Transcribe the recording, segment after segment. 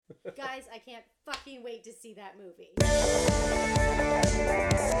Guys, I can't fucking wait to see that movie.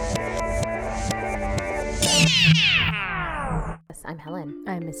 Yes, I'm Helen.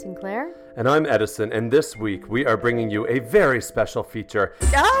 I'm Miss Sinclair. And I'm Edison, and this week we are bringing you a very special feature.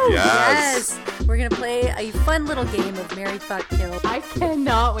 Oh, yes! We're going to play a fun little game of Marry, Fuck, Kill. I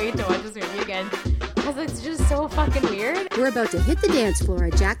cannot wait to watch this movie again because it's just so fucking weird. We're about to hit the dance floor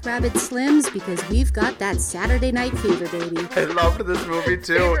at Jack Rabbit Slim's because we've got that Saturday night fever, baby. I loved this movie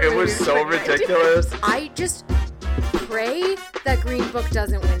too. It was so ridiculous. I just pray that Green Book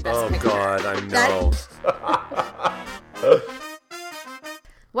doesn't win Best Picture. Oh God, I know.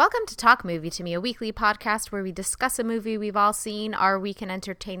 Welcome to Talk Movie to Me, a weekly podcast where we discuss a movie we've all seen, our week in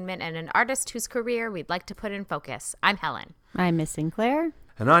entertainment, and an artist whose career we'd like to put in focus. I'm Helen. I'm Miss Sinclair.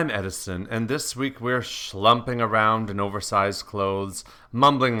 And I'm Edison, and this week we're schlumping around in oversized clothes,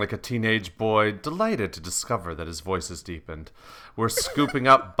 mumbling like a teenage boy, delighted to discover that his voice has deepened. We're scooping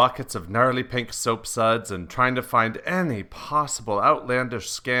up buckets of gnarly pink soap suds and trying to find any possible outlandish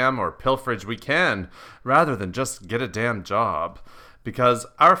scam or pilferage we can, rather than just get a damn job. Because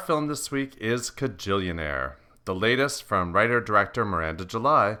our film this week is Kajillionaire, the latest from writer-director Miranda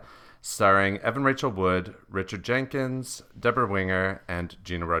July, starring Evan Rachel Wood, Richard Jenkins, Deborah Winger, and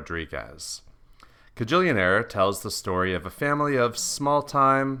Gina Rodriguez. Kajillionaire tells the story of a family of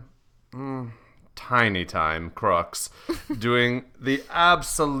small-time, tiny-time crooks doing the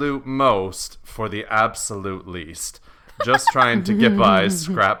absolute most for the absolute least, just trying to get by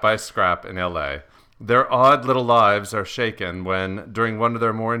scrap in L.A. Their odd little lives are shaken when, during one of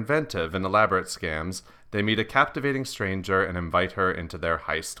their more inventive and elaborate scams, they meet a captivating stranger and invite her into their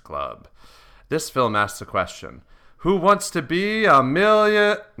heist club. This film asks the question, who wants to be a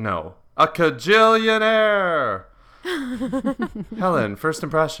Kajillionaire? Helen, first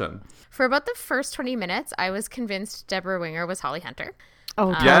impression. For about the first 20 minutes, I was convinced Deborah Winger was Holly Hunter.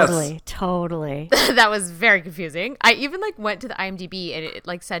 Oh, Yes. totally. That was very confusing. I even went to the IMDb and it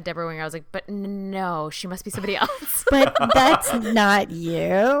said Deborah Winger. I was like, but no, she must be somebody else. But that's not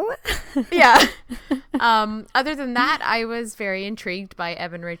you. Yeah. Other than that, I was very intrigued by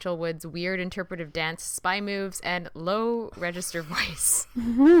Evan Rachel Wood's weird interpretive dance, spy moves, and low register voice.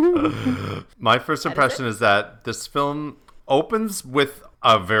 My first impression is that this film opens with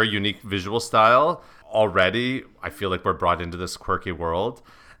a very unique visual style. Already, I feel like we're brought into this quirky world.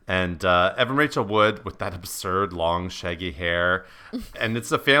 And Evan Rachel Wood with that absurd, long, shaggy hair. And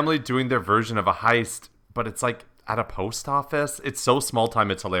it's a family doing their version of a heist, but it's like at a post office. It's so small time,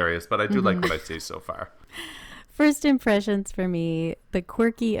 it's hilarious. But I do like what I see so far. First impressions for me, the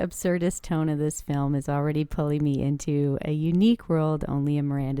quirky, absurdist tone of this film is already pulling me into a unique world only a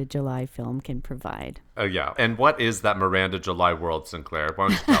Miranda July film can provide. Oh, yeah. And what is that Miranda July world, Sinclair? Why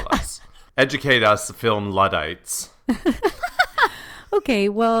don't you tell us? Educate us, film Luddites. Okay,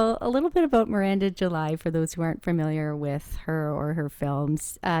 well, a little bit about Miranda July for those who aren't familiar with her or her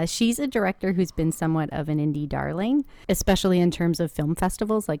films. She's a director who's been somewhat of an indie darling, especially in terms of film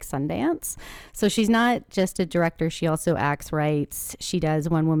festivals like Sundance. So she's not just a director, she also acts, writes, she does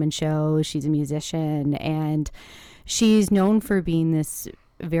one-woman shows, she's a musician, and she's known for being this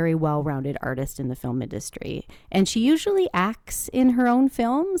very well-rounded artist in the film industry. And she usually acts in her own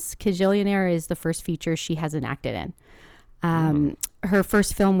films. Kajillionaire is the first feature she hasn't acted in. Her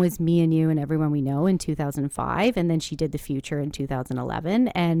first film was Me and You and Everyone We Know in 2005, and then she did The Future in 2011,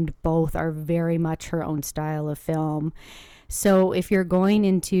 and both are very much her own style of film. So if you're going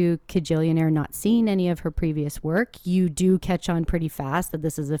into Kajillionaire not seeing any of her previous work, you do catch on pretty fast that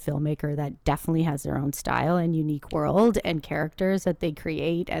this is a filmmaker that definitely has their own style and unique world and characters that they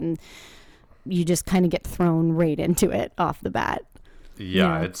create, and you just kind of get thrown right into it off the bat.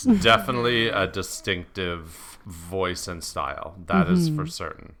 Yeah, it's definitely a distinctive voice and style. That is for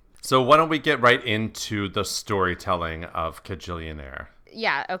certain. So why don't we get right into the storytelling of Kajillionaire?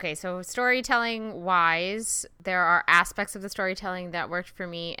 Yeah, okay, so storytelling-wise, there are aspects of the storytelling that worked for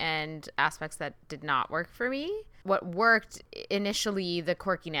me and aspects that did not work for me. What worked initially, the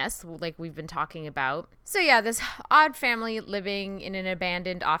quirkiness, like we've been talking about. So yeah, this odd family living in an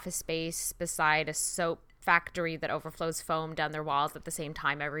abandoned office space beside a soap factory that overflows foam down their walls at the same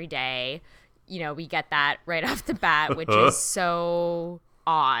time every day. You know, we get that right off the bat, which is so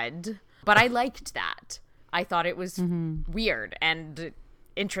odd. But I liked that. I thought it was weird and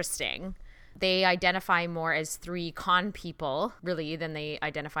interesting. They identify more as three con people, really, than they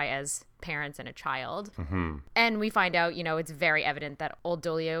identify as parents and a child. And we find out, you know, it's very evident that Old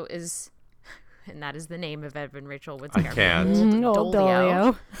Dolio is, and that is the name of Evan Rachel Wood's character. I can't. Old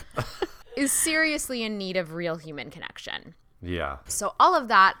Dolio. Is seriously in need of real human connection. Yeah. So all of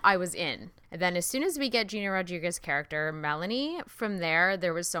that I was in. And then as soon as we get Gina Rodriguez's character, Melanie, from there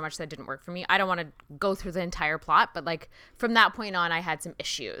was so much that didn't work for me. I don't want to go through the entire plot, but like from that point on, I had some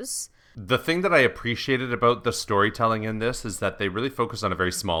issues. The thing that I appreciated about the storytelling in this is that they really focus on a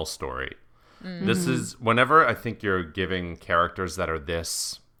very small story. This is, whenever I think you're giving characters that are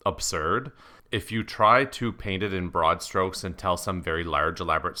this absurd, if you try to paint it in broad strokes and tell some very large,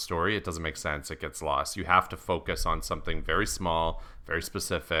 elaborate story, it doesn't make sense. It gets lost. You have to focus on something very small, very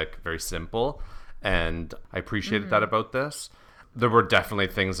specific, very simple. And I appreciated that about this. There were definitely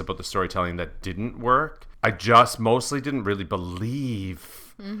things about the storytelling that didn't work. I just mostly didn't really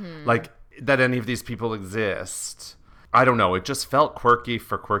believe like that any of these people exist. I don't know. It just felt quirky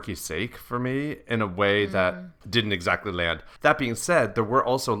for quirky's sake for me in a way that didn't exactly land. That being said, there were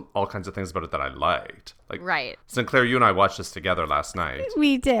also all kinds of things about it that I liked. Like, Right. Sinclair, you and I watched this together last night.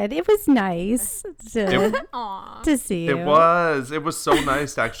 We did. It was nice to see you. It was. It was so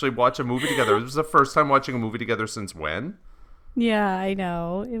nice to actually watch a movie together. It was the first time watching a movie together since when? Yeah, I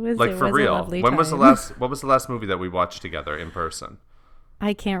know. It was Like, it for was real. A lovely When time. was the last? What was the last movie that we watched together in person?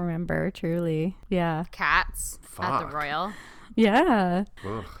 I can't remember, truly. Yeah. Cats at the Fuck. Royal. Yeah.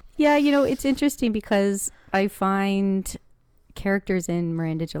 Ugh. Yeah, it's interesting because I find characters in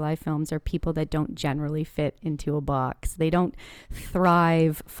Miranda July films are people that don't generally fit into a box. They don't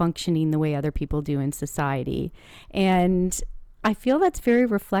thrive functioning the way other people do in society. And I feel that's very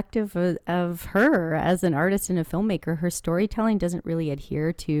reflective of her as an artist and a filmmaker. Her storytelling doesn't really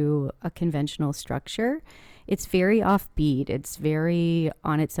adhere to a conventional structure. It's very offbeat. It's very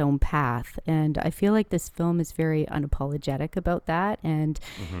on its own path. And I feel like this film is very unapologetic about that. And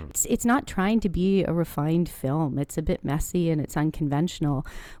it's not trying to be a refined film. It's a bit messy and it's unconventional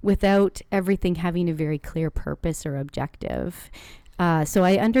without everything having a very clear purpose or objective. So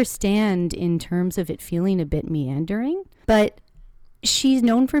I understand in terms of it feeling a bit meandering, but she's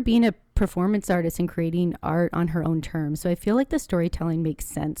known for being a performance artist and creating art on her own terms. So I feel like the storytelling makes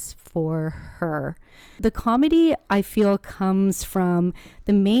sense for her. The comedy, I feel, comes from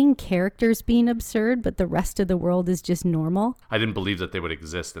the main characters being absurd, but the rest of the world is just normal. I didn't believe that they would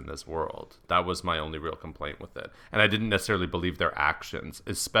exist in this world. That was my only real complaint with it. And I didn't necessarily believe their actions,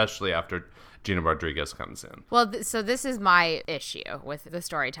 especially after Gina Rodriguez comes in. Well, so this is my issue with the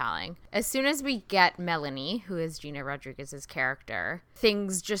storytelling. As soon as we get Melanie, who is Gina Rodriguez's character,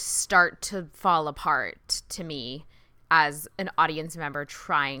 things just start to fall apart to me as an audience member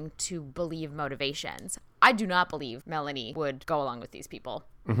trying to believe motivations. I do not believe Melanie would go along with these people.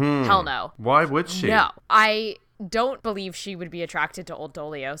 Hell no. Why would she? No. I don't believe she would be attracted to Old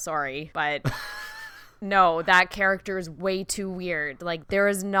Dolio, sorry, but no, that character is way too weird. Like, there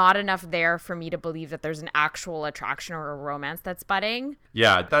is not enough there for me to believe that there's an actual attraction or a romance that's budding.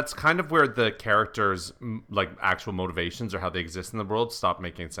 Yeah, that's kind of where the characters' like actual motivations or how they exist in the world stop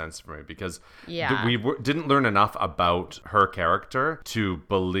making sense for me, because Yeah. didn't learn enough about her character to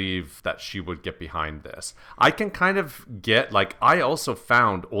believe that she would get behind this. I can kind of get, like, I also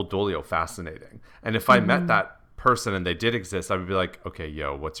found Old Dolio fascinating, and if I met that person and they did exist, I would be like, okay,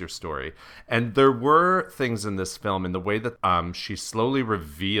 yo, what's your story? And there were things in this film in the way that she slowly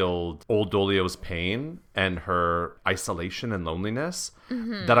revealed Old Dolio's pain and her isolation and loneliness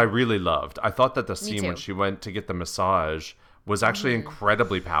that I really loved. I thought that the scene when too. she went to get the massage was actually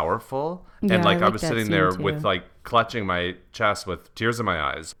incredibly powerful. Yeah, And like I I like was that sitting scene there too. with like clutching my chest with tears in my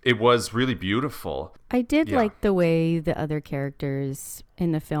eyes. It was really beautiful. I did Yeah. like the way the other characters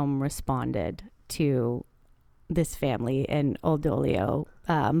in the film responded to this family and Old Dolio.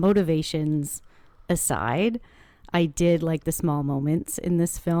 Motivations aside, I did like the small moments in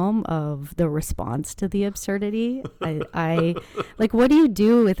this film of the response to the absurdity. I like, what do you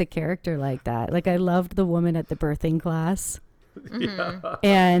do with a character like that? Like, I loved the woman at the birthing class.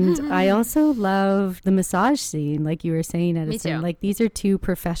 And I also love the massage scene, like you were saying, Edison. too. Like, these are two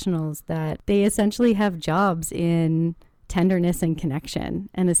professionals that they essentially have jobs in tenderness and connection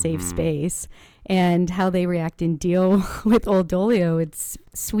and a safe space. And how they react and deal with Old Dolio, it's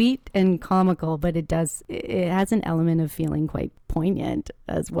sweet and comical, but it has an element of feeling quite poignant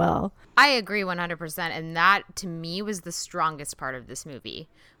as well. I agree 100%. And that, to me, was the strongest part of this movie,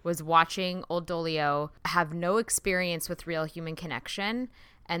 was watching Old Dolio have no experience with real human connection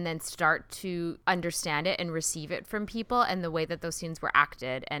and then start to understand it and receive it from people, and the way that those scenes were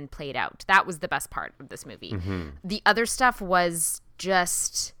acted and played out. That was the best part of this movie. The other stuff was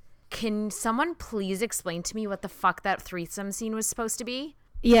just... Can someone please explain to me what the fuck that threesome scene was supposed to be?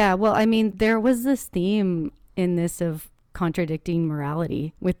 Yeah, well, I mean, there was this theme in this of contradicting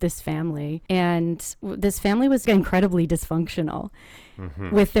morality with this family. And this family was incredibly dysfunctional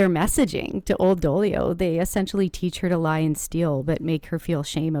with their messaging to old Dolio. They essentially teach her to lie and steal, but make her feel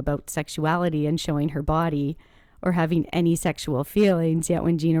shame about sexuality and showing her body or having any sexual feelings. Yet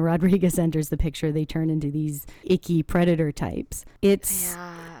when Gina Rodriguez enters the picture, they turn into these icky predator types. It's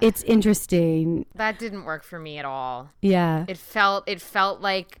interesting. That didn't work for me at all. Yeah. It felt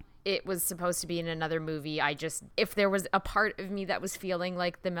like it was supposed to be in another movie. If there was a part of me that was feeling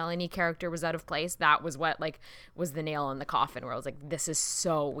like the Melanie character was out of place, that was what like was the nail in the coffin, where I was like, this is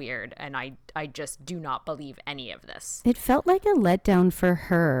so weird, and I just do not believe any of this. It felt like a letdown for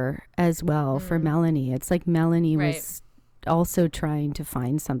her as well, for Melanie. It's like Melanie was also trying to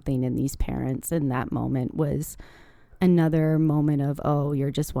find something in these parents, and that moment was another moment of, oh, you're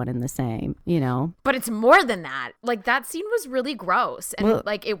just one and the same, you know? But it's more than that. Like, that scene was really gross. And,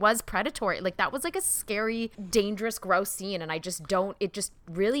 like, it was predatory. Like, that was, like, a scary, dangerous, gross scene. And it just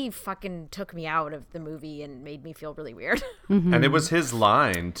really fucking took me out of the movie and made me feel really weird. And it was his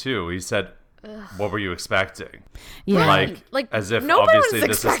line, too. He said, what were you expecting? Yeah. Like as if, nobody obviously,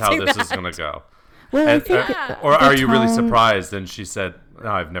 was this is how this expecting is going to go. Well, And, I think or are you really tone- surprised? And she said,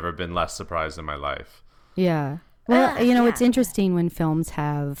 no, I've never been less surprised in my life. Yeah. Well, you know, it's interesting when films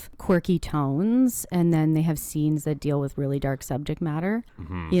have quirky tones and then they have scenes that deal with really dark subject matter,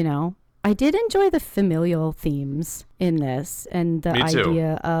 you know? I did enjoy the familial themes in this and the Me too.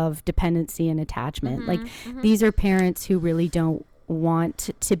 idea of dependency and attachment. Like, these are parents who really don't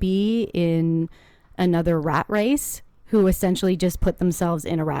want to be in another rat race, who essentially just put themselves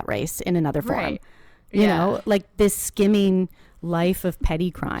in a rat race in another form. Right. You know, like this skimming life of petty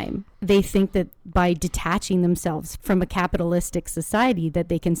crime. They think that by detaching themselves from a capitalistic society that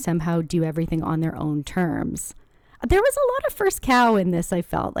they can somehow do everything on their own terms. There was a lot of first cow in this, I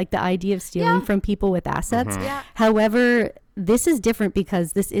felt, like the idea of stealing from people with assets. Yeah. However, this is different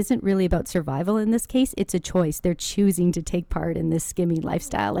because this isn't really about survival in this case. It's a choice. They're choosing to take part in this skimming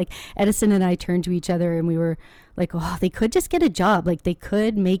lifestyle. Like, Edison and I turned to each other and we were like, oh, they could just get a job. Like, they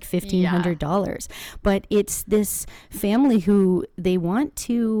could make $1,500. But it's this family who they want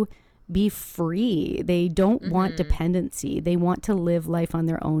to be free. They don't want dependency. They want to live life on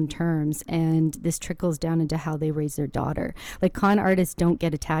their own terms. And this trickles down into how they raise their daughter. Like, con artists don't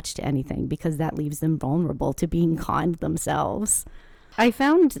get attached to anything because that leaves them vulnerable to being conned themselves. I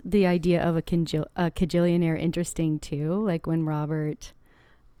found the idea of a Kajillionaire interesting too. Like when Robert,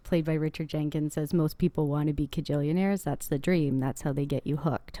 played by Richard Jenkins, says most people want to be Kajillionaires. That's the dream. That's how they get you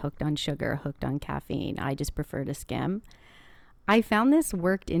hooked on sugar, hooked on caffeine. I just prefer to skim. I found this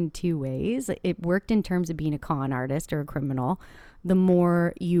worked in two ways. It worked in terms of being a con artist or a criminal. The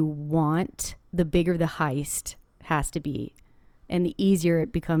more you want, the bigger the heist has to be. And the easier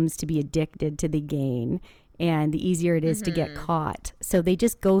it becomes to be addicted to the gain. And the easier it is to get caught. So they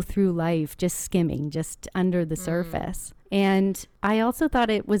just go through life just skimming, just under the surface. And I also thought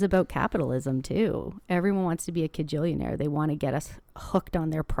it was about capitalism too. Everyone wants to be a Kajillionaire. They want to get us hooked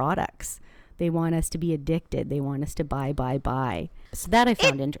on their products. They want us to be addicted. They want us to buy. So that I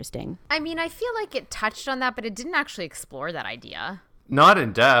found interesting. I mean, I feel like it touched on that, but it didn't actually explore that idea. Not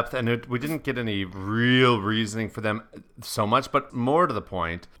in depth, and we didn't get any real reasoning for them so much, but more to the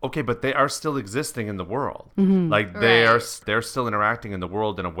point, okay, but they are still existing in the world. Like, they're still interacting in the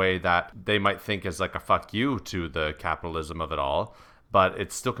world in a way that they might think is like a fuck you to the capitalism of it all, but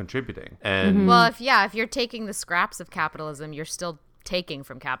it's still contributing. And Well, if you're taking the scraps of capitalism, you're still taking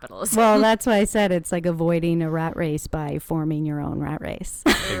from capitalism. Well, that's why I said it's like avoiding a rat race by forming your own rat race.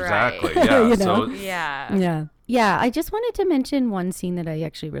 exactly, Right. yeah. You So know? Yeah. Yeah, I just wanted to mention one scene that I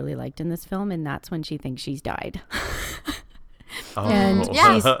actually really liked in this film, and that's when she thinks she's died. And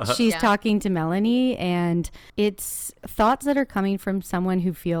she's talking to Melanie, and it's thoughts that are coming from someone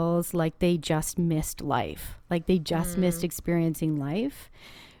who feels like they just missed life, like they just missed experiencing life,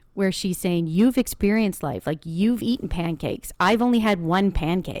 where she's saying, you've experienced life, like you've eaten pancakes. I've only had one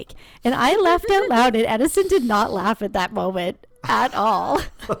pancake. And I laughed out loud, and Edison did not laugh at that moment at all.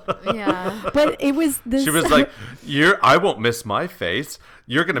 Yeah. But it was this. she was like, I won't miss my face.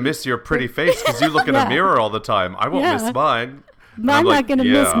 You're going to miss your pretty face because you look in a mirror all the time. I won't miss mine. And I'm like, not going to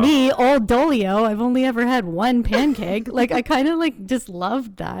miss me, old Dolio. I've only ever had one pancake. Like, I kind of like just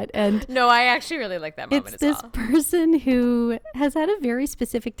loved that. And No, I actually really like that moment it's as this well. person who has had a very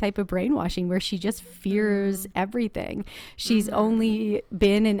specific type of brainwashing where she just fears everything. She's only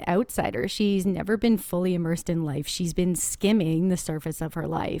been an outsider. She's never been fully immersed in life. She's been skimming the surface of her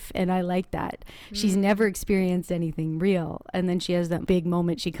life. And I like that. She's never experienced anything real. And then she has that big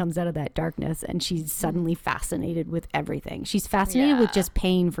moment. She comes out of that darkness and she's suddenly fascinated with everything. She's fascinated with just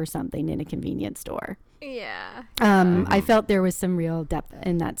paying for something in a convenience store. Yeah. I felt there was some real depth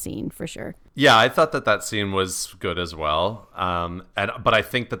in that scene for sure. Yeah, I thought that scene was good as well. But I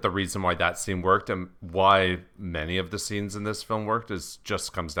think that the reason why that scene worked and why many of the scenes in this film worked is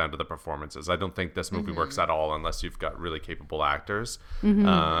just comes down to the performances. I don't think this movie works at all unless you've got really capable actors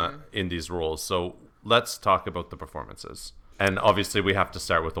in these roles. So let's talk about the performances. And obviously we have to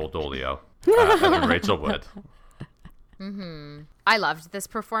start with Old Dolio and Rachel Wood. I loved this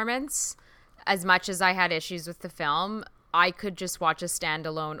performance. As much as I had issues with the film, I could just watch a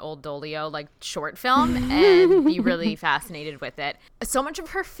standalone Old Dolio like short film and be really fascinated with it. So much of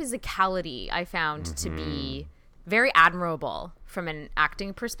her physicality I found to be very admirable from an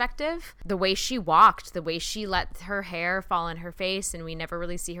acting perspective. The way she walked, the way she let her hair fall on her face and we never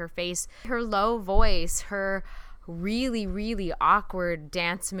really see her face, her low voice, her really, really awkward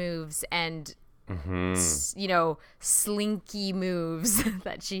dance moves and slinky moves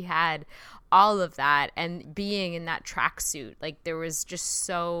that she had, all of that, and being in that tracksuit, like there was just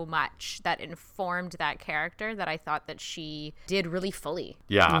so much that informed that character that I thought that she did really fully.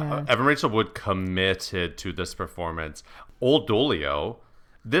 Yeah. Evan Rachel Wood committed to this performance. Old Dolio,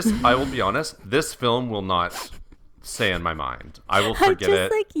 I will be honest, this film will not stay in my mind. I will forget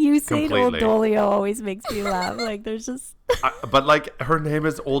it. Like you saying completely. Old Dolio always makes me laugh. Like there's just but like her name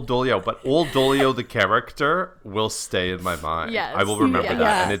is Old Dolio, but Old Dolio the character will stay in my mind. Yes. I will remember that.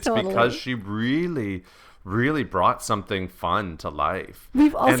 Yeah, And it's totally. because she really, really brought something fun to life.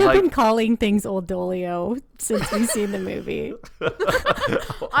 we've also And, been calling things Old Dolio since we've seen the movie.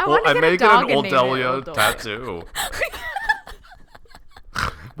 I want to I get may a dog get an Old and name it Dolio Old Dolio. tattoo.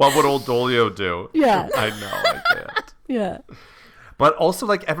 What would Old Dolio do? Yeah. I know, I can't. Yeah. But also,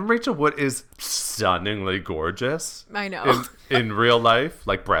 like, Evan Rachel Wood is stunningly gorgeous. I know. In real life,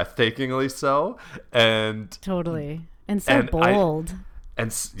 like, breathtakingly so. And Totally. And so And bold.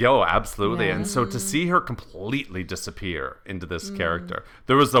 absolutely. Yeah. And so to see her completely disappear into this character.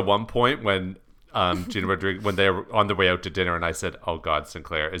 There was the one point when Gina Rodriguez, when they were on their way out to dinner, and I said, "Oh God,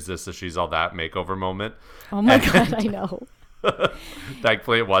 Sinclair, is this a She's All That makeover moment?" Oh my God, I know.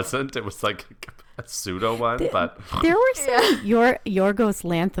 Thankfully, it wasn't. It was like a pseudo one, but There were some Yorgos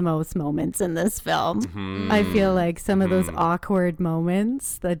Lanthimos moments in this film. I feel like some of those awkward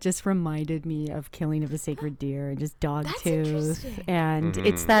moments that just reminded me of Killing of a Sacred Deer and just Dogtooth. interesting. And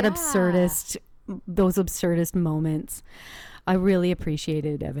it's that those absurdist moments. I really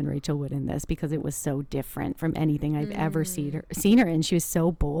appreciated Evan Rachel Wood in this because it was so different from anything I've ever seen her in. She was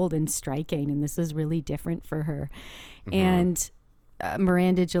so bold and striking, and this is really different for her. And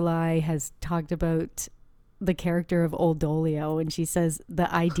Miranda July has talked about the character of Old Dolio, and she says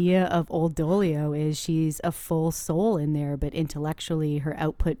the idea of Old Dolio is she's a full soul in there, but intellectually her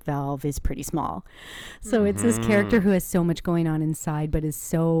output valve is pretty small. So it's this character who has so much going on inside, but is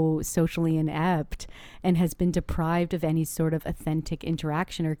so socially inept and has been deprived of any sort of authentic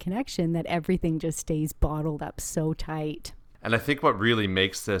interaction or connection that everything just stays bottled up so tight. And I think what really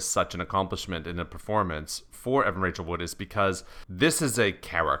makes this such an accomplishment in a performance for Evan Rachel Wood is because this is a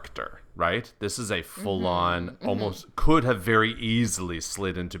character, right? This is a full-on, almost could have very easily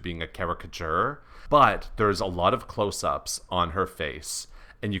slid into being a caricature, but there's a lot of close-ups on her face,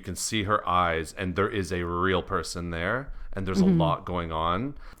 and you can see her eyes, and there is a real person there, and there's a lot going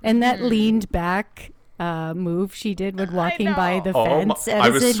on. And that leaned back move she did when walking by the fence, I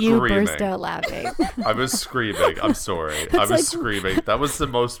was Edison, you burst screaming. out laughing. I was screaming. I'm sorry. I was screaming. That was the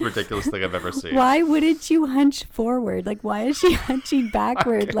most ridiculous thing I've ever seen. Why wouldn't you hunch forward? Like, why is she hunching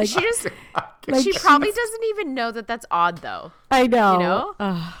backward? Like, She just like she probably doesn't even know that that's odd though. I know. You know?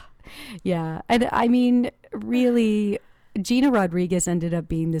 Ugh. Yeah. And I mean, really, Gina Rodriguez ended up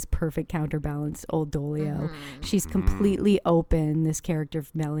being this perfect counterbalance, Old Dolio. She's completely open, this character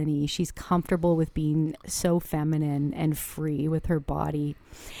of Melanie. She's comfortable with being so feminine and free with her body.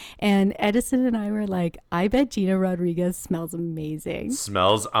 And Edison and I were like, I bet Gina Rodriguez smells amazing.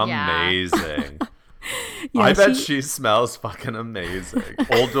 Smells amazing. Yeah, I bet she smells fucking amazing.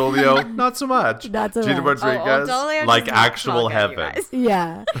 Old Dolio, not so much. Not so Gina much. Rodriguez, Old Dolio like does not actual smell good, you heaven. guys.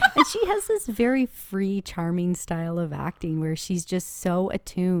 Yeah. And she has this very free, charming style of acting where she's just so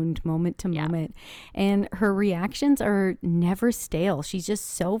attuned moment to moment. And her reactions are never stale. She's just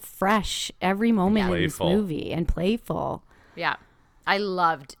so fresh every moment in this Playful. movie and playful. Yeah. I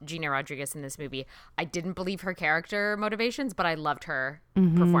loved Gina Rodriguez in this movie. I didn't believe her character motivations, but I loved her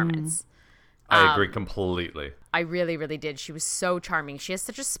performance. I agree completely. I really, really did. She was so charming. She has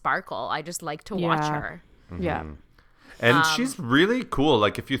such a sparkle. I just like to watch Yeah. her. Yeah. And she's really cool.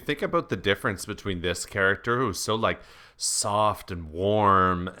 Like, if you think about the difference between this character who's so, like, soft and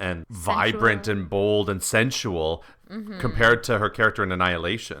warm and vibrant and bold and sensual compared to her character in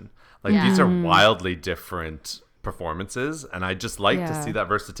Annihilation. Like these are wildly different performances, and I just like to see that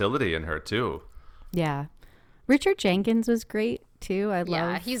versatility in her too. Yeah. Richard Jenkins was great too.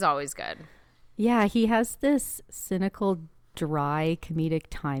 Yeah, he's always good. Yeah, he has this cynical, dry comedic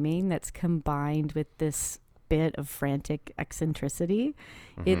timing that's combined with this bit of frantic eccentricity.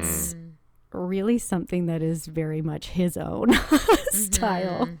 It's really something that is very much his own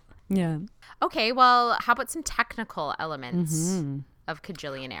style. Yeah. Okay, well, how about some technical elements of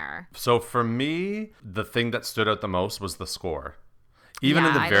Kajillionaire? So for me, the thing that stood out the most was the score. Even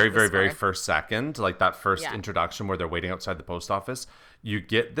in the I very, like the very, very score. first second, like that first introduction where they're waiting outside the post office, you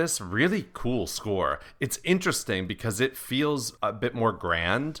get this really cool score. It's interesting because it feels a bit more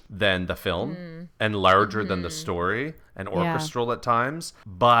grand than the film and larger than the story and orchestral at times.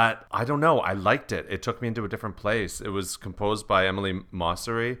 But I don't know. I liked it. It took me into a different place. It was composed by Emily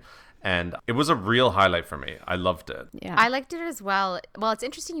Mossery. And it was a real highlight for me. I loved it. Yeah. I liked it as well. Well, it's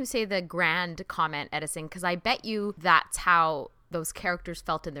interesting you say the grand comment, Edison, because I bet you that's how those characters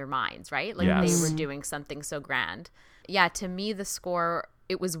felt in their minds, right? Like they were doing something so grand. Yeah, to me, the score,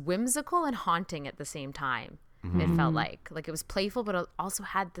 it was whimsical and haunting at the same time. It felt like it was playful, but it also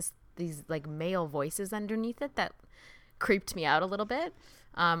had these like male voices underneath it that creeped me out a little bit.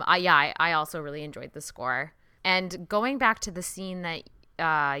 I also really enjoyed the score. And going back to the scene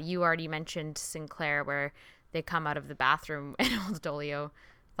that you already mentioned, Sinclair, where they come out of the bathroom and old Dolio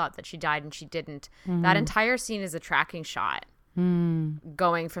thought that she died and she didn't. That entire scene is a tracking shot.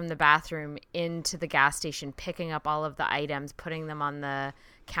 Going from the bathroom into the gas station, picking up all of the items, putting them on the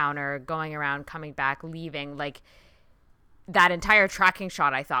counter, going around, coming back, leaving. Like that entire tracking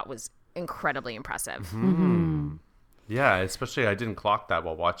shot I thought was incredibly impressive. Yeah, especially I didn't clock that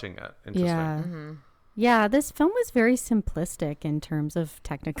while watching it. Interesting. Yeah. Yeah, this film was very simplistic in terms of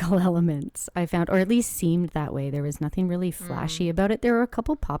technical elements, I found, or at least seemed that way. There was nothing really flashy about it. There were a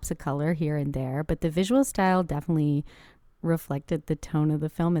couple pops of color here and there, but the visual style definitely reflected the tone of the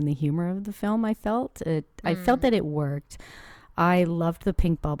film and the humor of the film. I felt that it worked. I loved the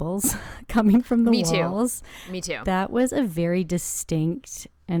pink bubbles coming from the walls. Me too. That was a very distinct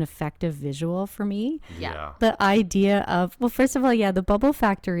and effective visual for me. Yeah. The idea of, well, first of all, yeah, the bubble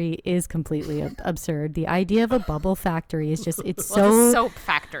factory is completely absurd. The idea of a bubble factory is just, it's Well, so... it's a soap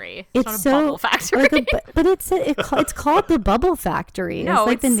factory. It's not a so, bubble factory. but it's called the Bubble Factory. No, it's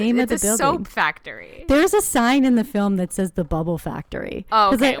like the name of the it's a building. soap factory. There's a sign in the film that says the Bubble Factory.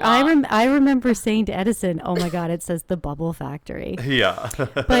 Oh, okay. I remember saying to Edison, "Oh my God, it says the Bubble Factory." Yeah.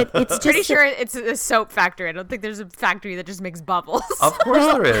 But it's just Pretty sure it's a soap factory. I don't think there's a factory that just makes bubbles. Of course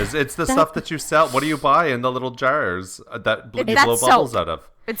there is. It's the stuff that you sell. What do you buy in the little jars that you blow bubbles out of?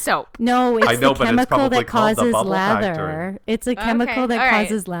 It's soap. No, it's I know, the but it's chemical probably that called the causes Bubble lather. Factory. It's a chemical that all right.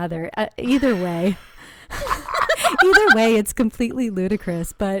 causes lather. Either way. Either way, it's completely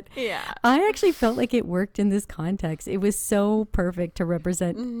ludicrous, but Yeah. I actually felt like it worked in this context. It was so perfect to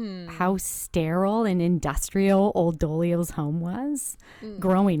represent how sterile and industrial old Dolio's home was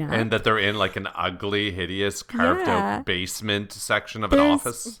growing up. And that they're in like an ugly, hideous, carved out basement section of an There's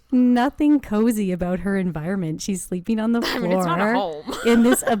office. nothing cozy about her environment. She's sleeping on the floor mean, it's not a home. in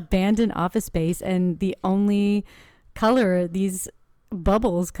this abandoned office space, and the only color these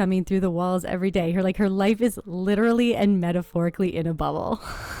bubbles coming through the walls every day. Her life is literally and metaphorically in a bubble.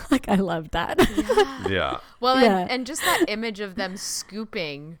 Like, I love that. Yeah. Well, Yeah. and just that image of them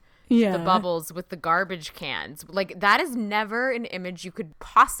scooping Yeah. the bubbles with the garbage cans. Like, that is never an image you could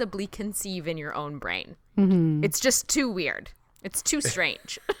possibly conceive in your own brain. It's just too weird. It's too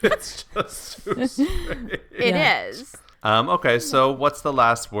strange. It's just too strange. It is. Okay, so what's the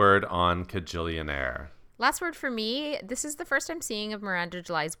last word on Kajillionaire? Last word for me, this is the first I'm seeing of Miranda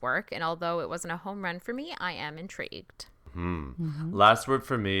July's work, and although it wasn't a home run for me, I am intrigued. Last word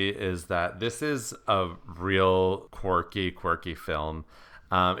for me is that this is a real quirky film.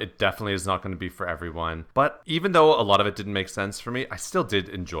 It definitely is not going to be for everyone. But even though a lot of it didn't make sense for me, I still did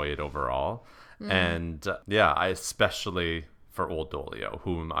enjoy it overall. And I especially for old Dolio,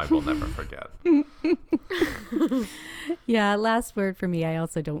 whom I will never forget. Yeah, last word for me. I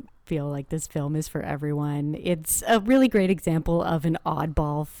also don't feel like this film is for everyone. It's a really great example of an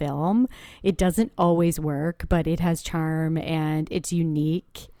oddball film. It doesn't always work, but it has charm and it's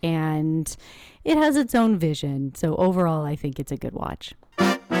unique and it has its own vision. So overall, I think it's a good watch.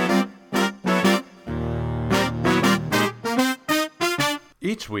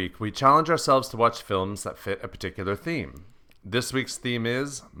 Each week, we challenge ourselves to watch films that fit a particular theme. This week's theme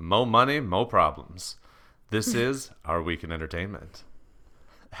is Mo Money, Mo Problems. This is our week in entertainment.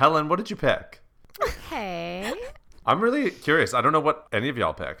 Helen, what did you pick? Hey. I'm really curious. I don't know what any of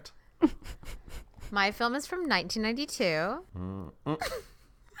y'all picked. My film is from 1992.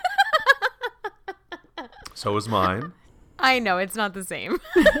 So is mine. I know it's not the same.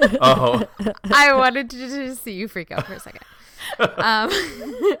 Oh. I wanted to just see you freak out for a second.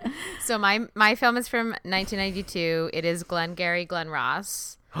 So my film is from 1992. It is Glengarry Glen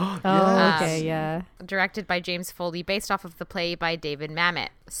Ross. Okay, yeah. Directed by James Foley, based off of the play by David Mamet.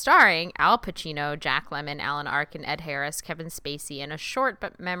 Starring Al Pacino, Jack Lemmon, Alan Arkin, Ed Harris, Kevin Spacey, and a short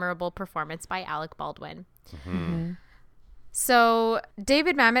but memorable performance by Alec Baldwin. So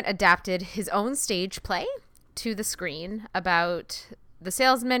David Mamet adapted his own stage play to the screen about the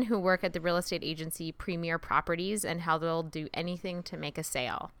salesmen who work at the real estate agency Premier Properties and how they'll do anything to make a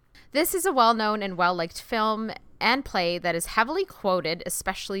sale. This is a well-known and well-liked film and play that is heavily quoted,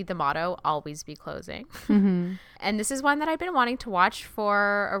 especially the motto, always be closing. And this is one that I've been wanting to watch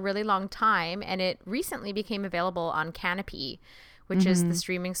for a really long time, and it recently became available on Canopy, which is the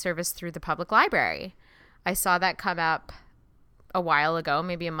streaming service through the public library. I saw that come up a while ago,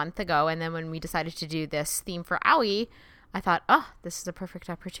 maybe a month ago, and then when we decided to do this theme for Owie, I thought, oh, this is a perfect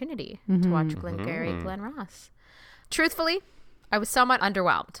opportunity to watch Glengarry Glen Ross. Truthfully, I was somewhat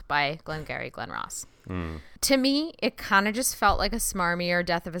underwhelmed by Glengarry Glen Ross. To me, it kind of just felt like a smarmier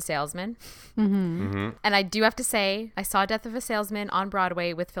Death of a Salesman. And I do have to say, I saw Death of a Salesman on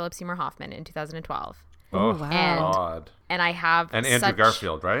Broadway with Philip Seymour Hoffman in 2012. Oh, wow. God. And I have And Andrew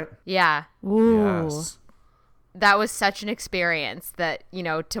Garfield, right? Yeah. Ooh. Yes. That was such an experience that, you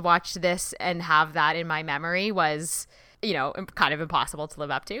know, to watch this and have that in my memory was, you know, kind of impossible to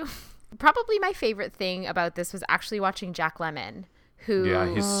live up to. Probably my favorite thing about this was actually watching Jack Lemmon, who... Yeah,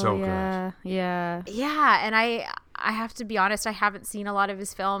 he's so good. Yeah. Yeah, and I have to be honest, I haven't seen a lot of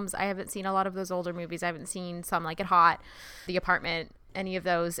his films. I haven't seen a lot of those older movies. I haven't seen Some Like It Hot, The Apartment, any of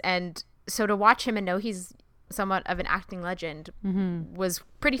those. And so to watch him and know he's somewhat of an acting legend was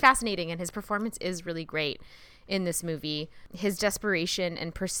pretty fascinating, and his performance is really great in this movie. His desperation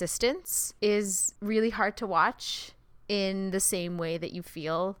and persistence is really hard to watch in the same way that you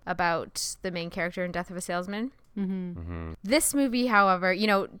feel about the main character in Death of a Salesman. This movie, however, you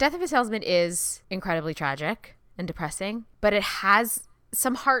know, Death of a Salesman is incredibly tragic and depressing, but it has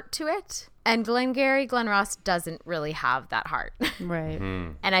some heart to it. And Glengarry Glen Ross doesn't really have that heart. Right.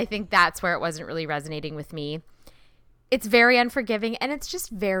 And I think that's where it wasn't really resonating with me. It's very unforgiving, and it's just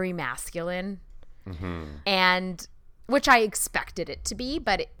very masculine. And which I expected it to be,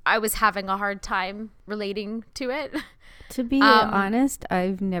 but I was having a hard time relating to it. To be honest,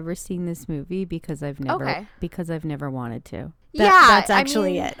 I've never seen this movie because I've never wanted to. That's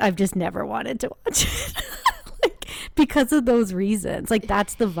actually it. I've just never wanted to watch it. Like, because of those reasons. Like,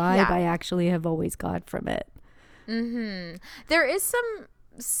 that's the vibe I actually have always got from it. There is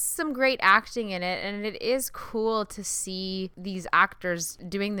some great acting in it, and it is cool to see these actors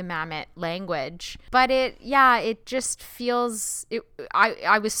doing the Mamet language, but it just feels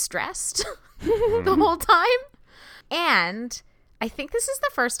I was stressed the whole time. And I think this is the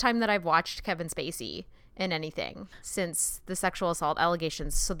first time that I've watched Kevin Spacey in anything since the sexual assault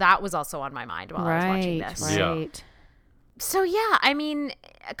allegations, so that was also on my mind while I was watching this. Right. So yeah, I mean,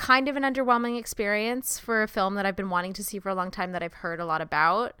 kind of an underwhelming experience for a film that I've been wanting to see for a long time, that I've heard a lot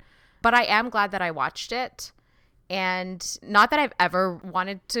about. But I am glad that I watched it. And not that I've ever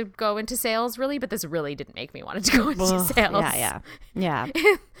wanted to go into sales, really, but this really didn't make me want to go into sales. Yeah.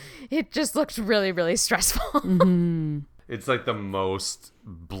 It just looked really, really stressful. It's like the most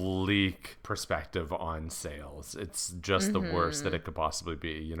bleak perspective on sales. It's just the worst that it could possibly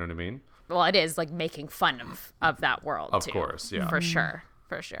be. You know what I mean? Well, it is like making fun of that world, Of too. course, yeah. For sure.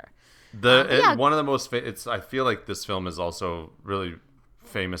 One of the most I feel like this film is also really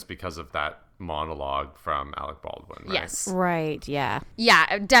famous because of that monologue from Alec Baldwin, right? Yes. Right, yeah.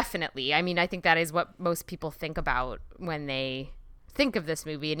 Yeah, definitely. I mean, I think that is what most people think about when they think of this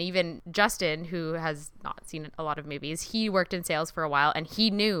movie. And even Justin, who has not seen a lot of movies, he worked in sales for a while, and he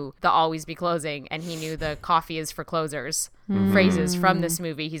knew the always be closing, and he knew the coffee is for closers phrases from this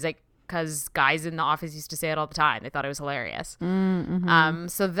movie. He's like, because guys in the office used to say it all the time. They thought it was hilarious.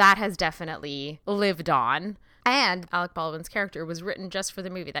 So that has definitely lived on. And Alec Baldwin's character was written just for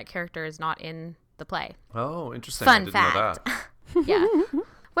the movie. That character is not in the play. Oh, interesting. I didn't know that. Yeah.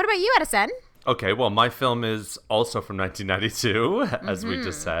 What about you, Edison? Okay, well, my film is also from 1992, as we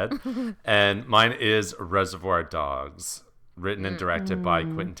just said. And mine is Reservoir Dogs, written and directed by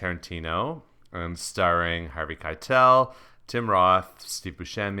Quentin Tarantino, and starring Harvey Keitel, Tim Roth, Steve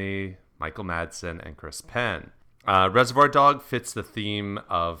Buscemi, Michael Madsen, and Chris Penn. Reservoir Dog fits the theme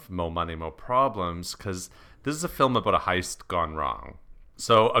of Mo Money, Mo Problems, because this is a film about a heist gone wrong.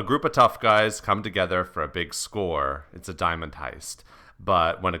 So a group of tough guys come together for a big score. It's a diamond heist.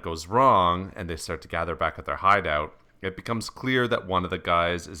 But when it goes wrong and they start to gather back at their hideout, it becomes clear that one of the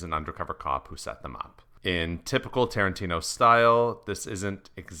guys is an undercover cop who set them up. In typical Tarantino style, this isn't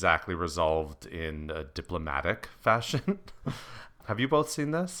exactly resolved in a diplomatic fashion. Have you both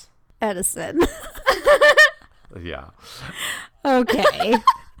seen this? Edison. Yeah. Okay.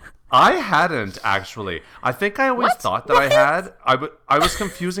 I hadn't, actually. I think I always thought that I had. I was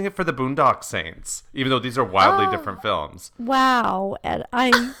confusing it for the Boondock Saints, even though these are wildly different films. Wow. And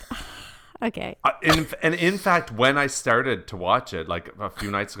okay. In fact, when I started to watch it, like a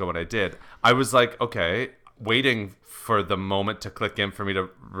few nights ago when I did, I was like, okay, waiting for the moment to click in for me to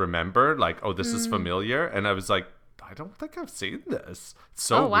remember, like, oh, this is familiar. And I was like, I don't think I've seen this. It's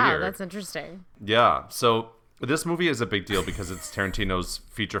so wow, weird. that's interesting. Yeah. So this movie is a big deal because it's Tarantino's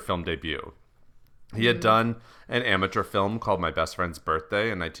feature film debut. He had done an amateur film called My Best Friend's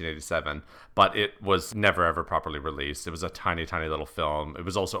Birthday in 1987, but it was never ever properly released. It was a tiny, tiny little film. It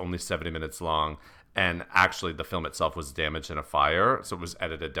was also only 70 minutes long, and actually the film itself was damaged in a fire, so it was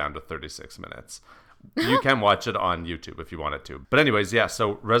edited down to 36 minutes. You can watch it on YouTube if you wanted to. But anyways, yeah,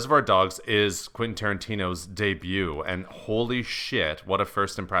 so Reservoir Dogs is Quentin Tarantino's debut, and holy shit, what a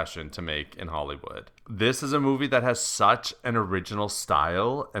first impression to make in Hollywood. This is a movie that has such an original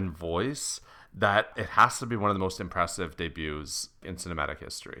style and voice that it has to be one of the most impressive debuts in cinematic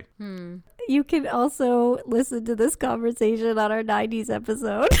history. You can also listen to this conversation on our 90s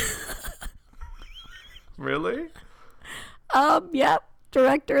episode. Really? Yep.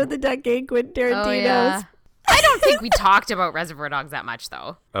 Director of the decade, Quentin Tarantino. Oh, yeah. I don't think we talked about Reservoir Dogs that much,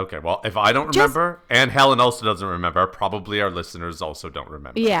 though. Okay, well, if I don't remember, and Helen also doesn't remember, probably our listeners also don't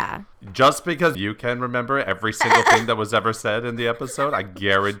remember. Yeah. Just because you can remember every single thing that was ever said in the episode, I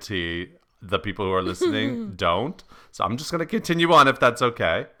guarantee the people who are listening don't. So I'm just going to continue on if that's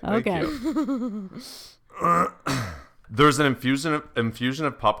okay. Thank you. There's an infusion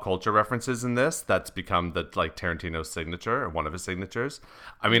of pop culture references in this that's become the Tarantino's signature, or one of his signatures.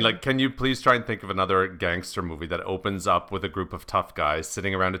 I mean, can you please try and think of another gangster movie that opens up with a group of tough guys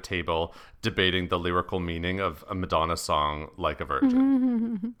sitting around a table debating the lyrical meaning of a Madonna song like a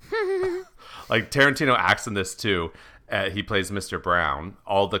virgin? Tarantino acts in this too. He plays Mr. Brown.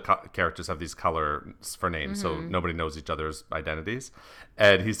 All the characters have these colors for names, so nobody knows each other's identities.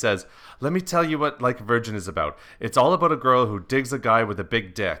 And he says, "Let me tell you what Like a Virgin is about. It's all about a girl who digs a guy with a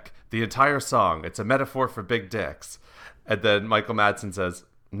big dick. The entire song, it's a metaphor for big dicks." And then Michael Madsen says,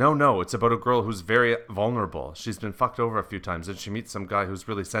 No, it's about a girl who's very vulnerable. She's been fucked over a few times, and she meets some guy who's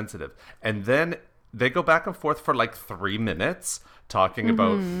really sensitive. And then they go back and forth for 3 minutes talking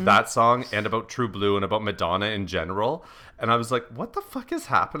about that song and about True Blue and about Madonna in general. And I was like, what the fuck is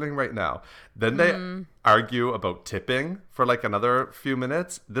happening right now? Then they argue about tipping for another few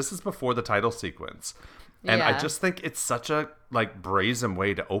minutes. This is before the title sequence. And I just think it's such a brazen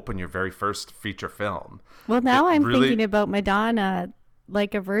way to open your very first feature film. Well, now I'm thinking about Madonna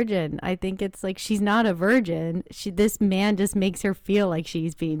like a virgin. I think it's she's not a virgin. This man just makes her feel like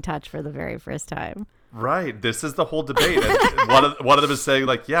she's being touched for the very first time. Right. This is the whole debate. And one of them is saying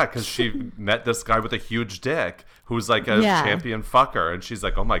yeah, because she met this guy with a huge dick who's a champion fucker. And she's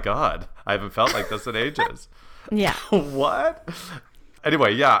like, oh my God, I haven't felt like this in ages. Yeah. What?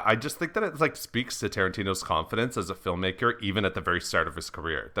 Anyway, yeah, I just think that it speaks to Tarantino's confidence as a filmmaker, even at the very start of his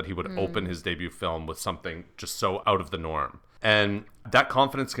career, that he would open his debut film with something just so out of the norm. And that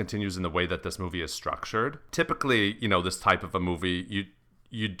confidence continues in the way that this movie is structured. Typically, this type of a movie,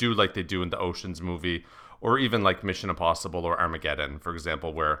 you do like they do in the Ocean's movie, or even Mission Impossible or Armageddon, for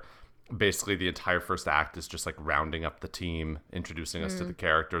example, where basically the entire first act is just rounding up the team, introducing us to the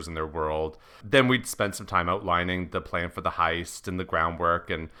characters and their world. Then we'd spend some time outlining the plan for the heist and the groundwork,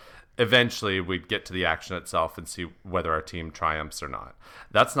 and eventually we'd get to the action itself and see whether our team triumphs or not.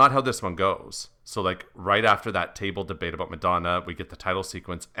 That's not how this one goes. So right after that table debate about Madonna, we get the title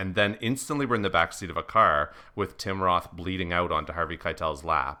sequence, and then instantly we're in the backseat of a car with Tim Roth bleeding out onto Harvey Keitel's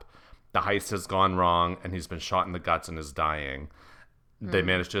lap. The heist has gone wrong, and he's been shot in the guts and is dying. They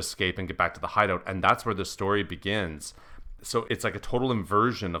manage to escape and get back to the hideout, and that's where the story begins. So it's a total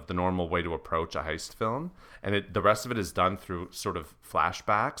inversion of the normal way to approach a heist film, and the rest of it is done through sort of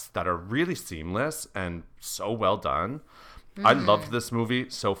flashbacks that are really seamless and so well done. I loved this movie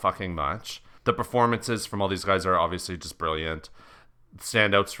so fucking much. The performances from all these guys are obviously just brilliant.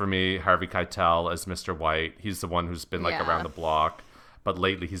 Standouts for me, Harvey Keitel as Mr. White. He's the one who's been around the block, but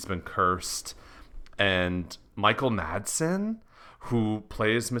lately he's been cursed. And Michael Madsen, who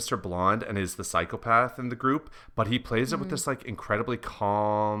plays Mr. Blonde and is the psychopath in the group, but he plays it with this incredibly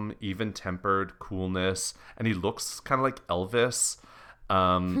calm, even-tempered coolness, and he looks kind of like Elvis.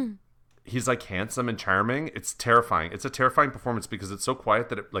 He's handsome and charming. It's terrifying. It's a terrifying performance because it's so quiet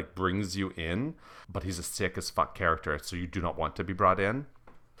that it brings you in, but he's a sick as fuck character, so you do not want to be brought in.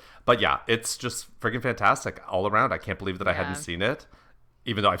 But yeah, it's just freaking fantastic all around. I can't believe that I hadn't seen it,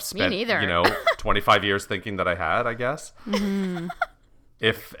 even though I've spent, 25 years thinking that I had, I guess. Mm-hmm.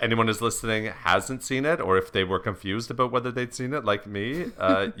 If anyone is listening hasn't seen it, or if they were confused about whether they'd seen it like me,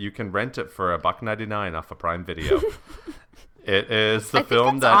 you can rent it for $1.99 off of Prime Video. It is the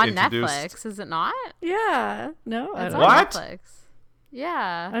film that on introduced... Netflix, is it not? Yeah. No, It's on What? Netflix.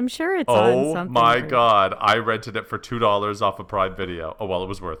 Yeah. I'm sure it's on something. Oh my God. I rented it for $2 off of Prime Video. Oh, well, it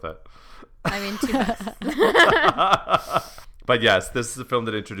was worth it. I mean, $2. But yes, this is a film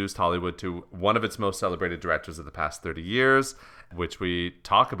that introduced Hollywood to one of its most celebrated directors of the past 30 years, which we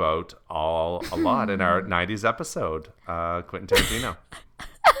talk about a lot in our 90s episode, Quentin Tarantino.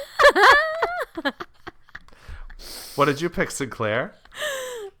 What did you pick, Sinclair?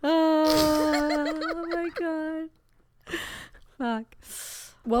 Oh my God. Fuck.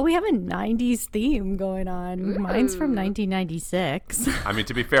 Well, we have a 90s theme going on. Ooh. Mine's from 1996. I mean,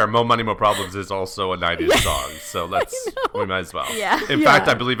 to be fair, Mo Money, Mo Problems is also a 90s song. So we might as well. Yeah. In fact,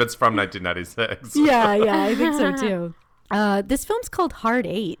 I believe it's from 1996. Yeah, I think so too. This film's called Hard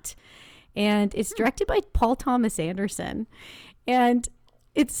Eight, and it's directed by Paul Thomas Anderson. And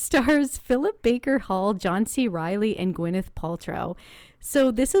it stars Philip Baker Hall, John C. Reilly, and Gwyneth Paltrow. So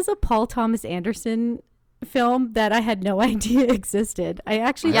this is a Paul Thomas Anderson film that I had no idea existed. I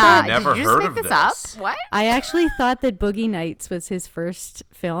actually thought, never heard of this. Up? What? I actually thought that Boogie Nights was his first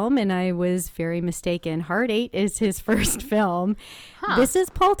film, and I was very mistaken. Hard Eight is his first film. Huh. This is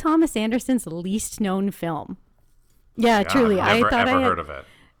Paul Thomas Anderson's least known film. Yeah, truly. I've never I had heard of it.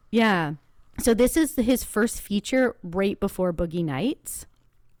 Yeah. So this is his first feature right before Boogie Nights.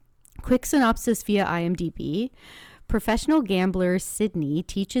 Quick synopsis via IMDb. Professional gambler Sydney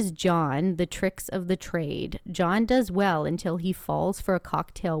teaches John the tricks of the trade. John does well until he falls for a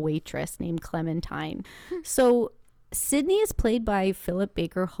cocktail waitress named Clementine. So Sydney is played by Philip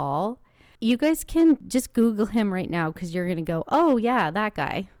Baker Hall. You guys can just Google him right now because you're going to go, oh, yeah, that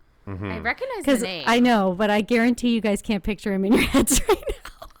guy. Mm-hmm. I recognize the name. I know, but I guarantee you guys can't picture him in your heads right now.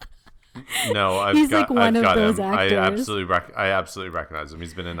 No, He's like one of those actors. I absolutely recognize him.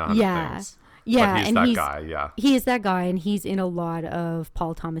 He's been in 100 things. Yeah, but he's that guy, yeah. He is that guy, and he's in a lot of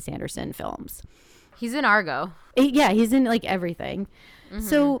Paul Thomas Anderson films. He's in Argo. Yeah, he's in like everything. Mm-hmm.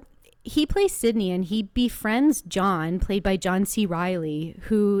 So he plays Sydney, and he befriends John, played by John C. Reilly,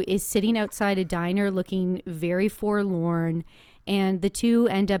 who is sitting outside a diner looking very forlorn, and the two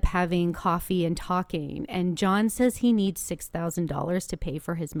end up having coffee and talking, and John says he needs $6,000 to pay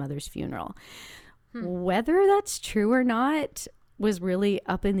for his mother's funeral. Whether that's true or not was really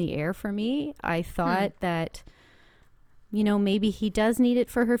up in the air for me. I thought that, maybe he does need it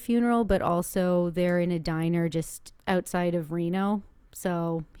for her funeral, but also they're in a diner just outside of Reno,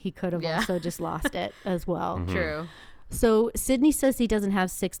 so he could have also just lost it as well. Mm-hmm. True. So Sydney says he doesn't have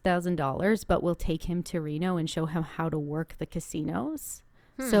 $6,000, but will take him to Reno and show him how to work the casinos.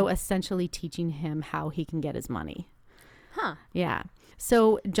 So essentially teaching him how he can get his money. Huh. Yeah.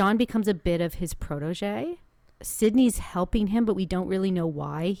 So John becomes a bit of his protege. Sydney's helping him, but we don't really know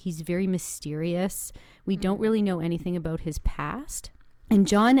why. He's very mysterious. We don't really know anything about his past. And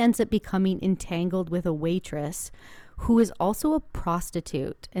John ends up becoming entangled with a waitress who is also a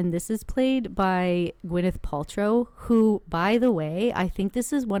prostitute. And this is played by Gwyneth Paltrow, who, by the way, I think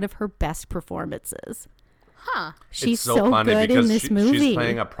this is one of her best performances. Huh. She's so funny good in this movie. She's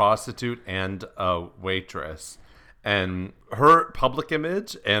playing a prostitute and a waitress. And her public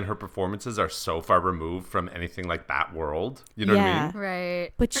image and her performances are so far removed from anything like that world. You know what I mean? Right.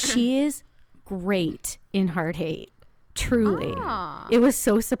 But she is great in Hard Eight. Truly. It was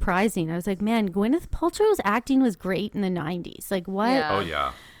so surprising. I was like, man, Gwyneth Paltrow's acting was great in the 90s. Like, what? Yeah. Oh,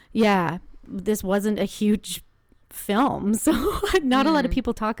 yeah. Yeah. This wasn't a huge film. So not a lot of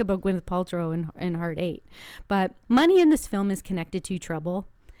people talk about Gwyneth Paltrow in Hard Eight. But money in this film is connected to trouble.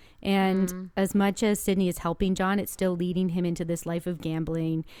 And as much as Sydney is helping John, it's still leading him into this life of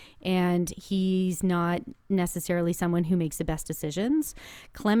gambling. And he's not necessarily someone who makes the best decisions.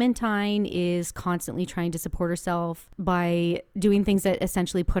 Clementine is constantly trying to support herself by doing things that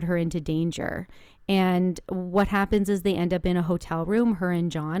essentially put her into danger. And what happens is they end up in a hotel room, her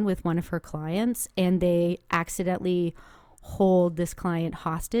and John, with one of her clients. And they accidentally hold this client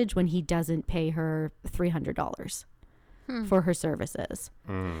hostage when he doesn't pay her $300. For her services.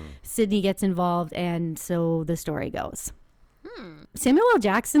 Sydney gets involved, and so the story goes. Samuel L.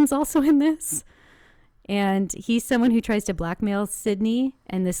 Jackson's also in this, and he's someone who tries to blackmail Sydney,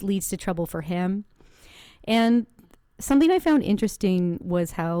 and this leads to trouble for him. And something I found interesting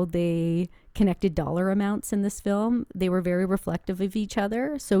was how they connected dollar amounts in this film. They were very reflective of each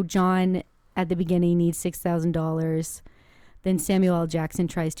other. So John, at the beginning, needs $6,000. Then Samuel L. Jackson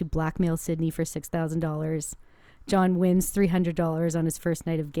tries to blackmail Sydney for $6,000. John wins $300 on his first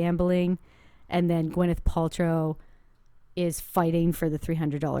night of gambling. And then Gwyneth Paltrow is fighting for the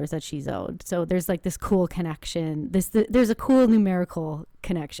 $300 that she's owed. So there's like this cool connection. There's a cool numerical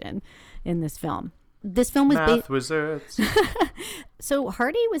connection in this film. This film was Math wizards. So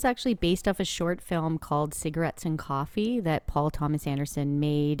Heart 8 was actually based off a short film called Cigarettes and Coffee that Paul Thomas Anderson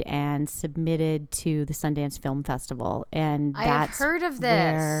made and submitted to the Sundance Film Festival. And I've heard of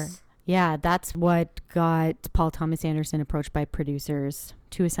this. That's what got Paul Thomas Anderson approached by producers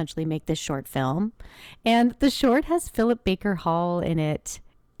to essentially make this short film. And the short has Philip Baker Hall in it.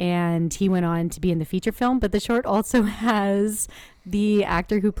 And he went on to be in the feature film. But the short also has the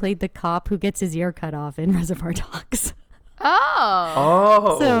actor who played the cop who gets his ear cut off in Reservoir Dogs.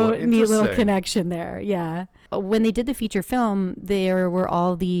 Oh, so neat little connection there. Yeah. When they did the feature film, there were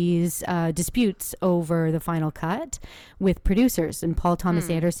all these disputes over the final cut with producers. And Paul Thomas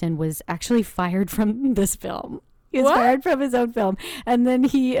Anderson was actually fired from this film. He was fired from his own film. And then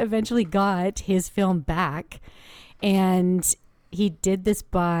he eventually got his film back. And he did this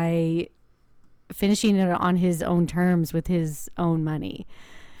by finishing it on his own terms with his own money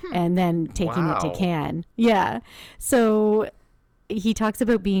and then taking it to Cannes. Yeah. So he talks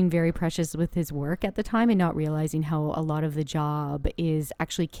about being very precious with his work at the time and not realizing how a lot of the job is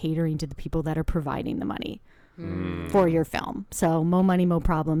actually catering to the people that are providing the money for your film. So mo money, mo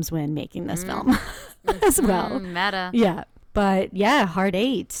problems when making this film as well. Meta. Yeah. But yeah, Heart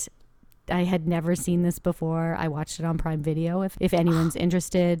 8. I had never seen this before. I watched it on Prime Video if anyone's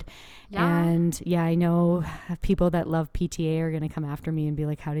interested. Yeah. And yeah, I know people that love PTA are going to come after me and be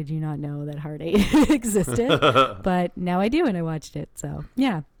like, how did you not know that Heart 8 existed? But now I do, and I watched it. So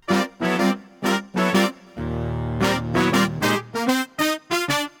yeah.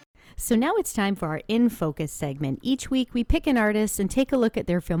 So now it's time for our In Focus segment. Each week we pick an artist and take a look at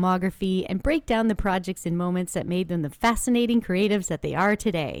their filmography and break down the projects and moments that made them the fascinating creatives that they are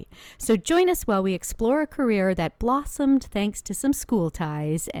today. So join us while we explore a career that blossomed thanks to some school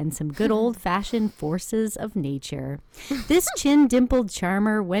ties and some good old-fashioned forces of nature. This chin-dimpled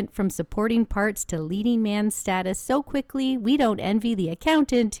charmer went from supporting parts to leading man status so quickly we don't envy the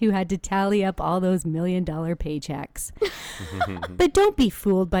accountant who had to tally up all those million-dollar paychecks. But don't be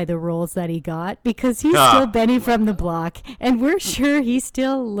fooled by the roles that he got, because he's still Benny from the block, and we're sure he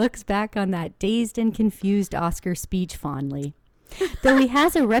still looks back on that dazed and confused Oscar speech fondly. Though he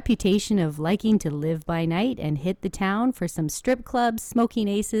has a reputation of liking to live by night and hit the town for some strip clubs, smoking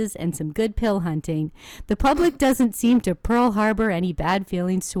aces, and some good pill hunting, the public doesn't seem to Pearl Harbor any bad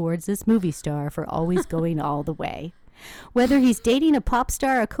feelings towards this movie star for always going all the way. Whether he's dating a pop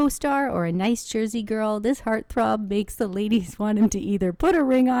star, a co-star, or a nice Jersey girl, this heartthrob makes the ladies want him to either put a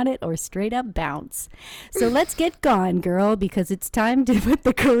ring on it or straight up bounce. So let's get gone, girl, because it's time to put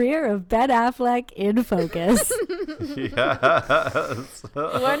the career of Ben Affleck in focus. Yes.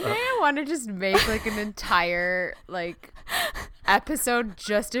 One day I want to just make like an entire like episode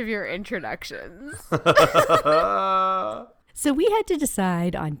just of your introductions. So we had to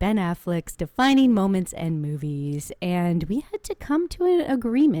decide on Ben Affleck's defining moments and movies, and we had to come to an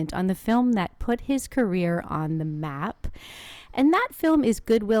agreement on the film that put his career on the map. And that film is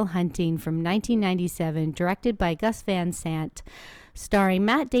Good Will Hunting from 1997, directed by Gus Van Sant, starring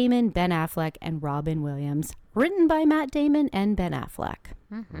Matt Damon, Ben Affleck, and Robin Williams, written by Matt Damon and Ben Affleck.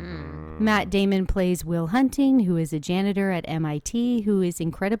 Matt Damon plays Will Hunting, who is a janitor at MIT who is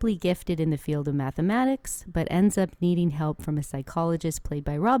incredibly gifted in the field of mathematics, but ends up needing help from a psychologist played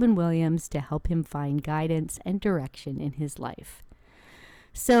by Robin Williams to help him find guidance and direction in his life.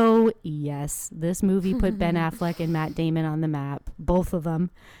 So, yes, this movie put Ben Affleck and Matt Damon on the map, both of them,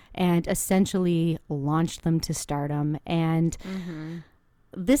 and essentially launched them to stardom. And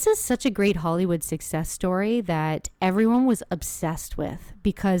this is such a great Hollywood success story that everyone was obsessed with,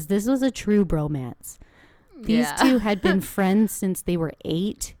 because this was a true bromance. These two had been friends since they were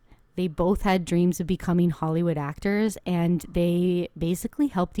 8. They both had dreams of becoming Hollywood actors, and they basically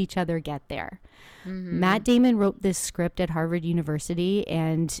helped each other get there. Matt Damon wrote this script at Harvard University,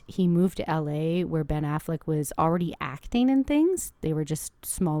 and he moved to LA where Ben Affleck was already acting in things. They were just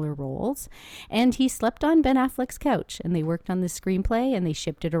smaller roles. And he slept on Ben Affleck's couch, and they worked on the screenplay, and they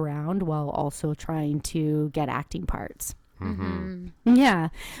shipped it around while also trying to get acting parts. Yeah.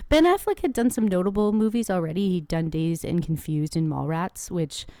 Ben Affleck had done some notable movies already. He'd done Dazed and Confused and Mallrats,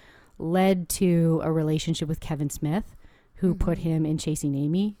 which led to a relationship with Kevin Smith, who put him in Chasing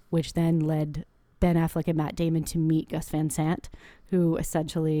Amy, which then led Ben Affleck and Matt Damon to meet Gus Van Sant, who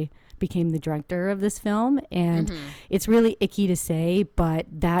essentially became the director of this film. And it's really icky to say, but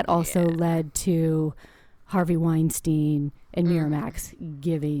that also led to Harvey Weinstein and Miramax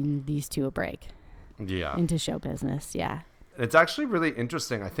giving these two a break. Yeah. Into show business. Yeah. It's actually really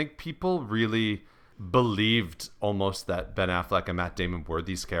interesting. I think people really believed almost that Ben Affleck and Matt Damon were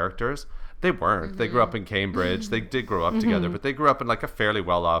these characters. They weren't. They grew up in Cambridge. They did grow up together, but they grew up in like a fairly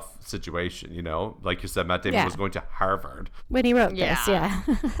well-off situation, you know? Like you said, Matt Damon was going to Harvard. When he wrote this, yeah.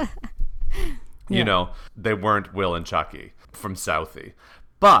 You know, they weren't Will and Chucky from Southie.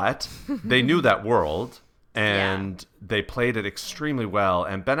 But they knew that world, and they played it extremely well.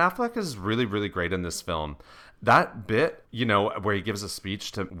 And Ben Affleck is really, really great in this film. That bit, you know, where he gives a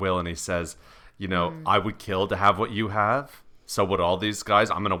speech to Will and he says, you know, I would kill to have what you have. So would all these guys.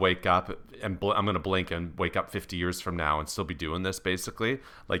 I'm going to wake up and I'm going to blink and wake up 50 years from now and still be doing this, basically.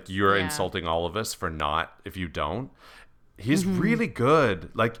 Like, you're insulting all of us for not, if you don't. He's really good.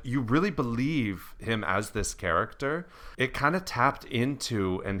 Like, you really believe him as this character. It kind of tapped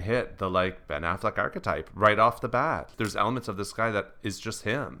into and hit the, like, Ben Affleck archetype right off the bat. There's elements of this guy that is just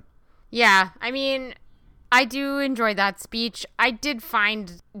him. Yeah, I mean, I do enjoy that speech. I did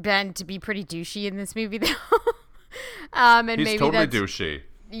find Ben to be pretty douchey in this movie, though. And He's maybe totally that's, douchey.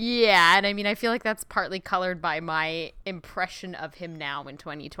 Yeah, and I mean, I feel like that's partly colored by my impression of him now in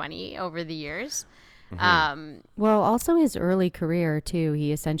 2020 over the years. Well, also his early career, too.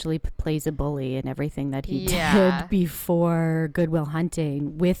 He essentially plays a bully in everything that he did before Good Will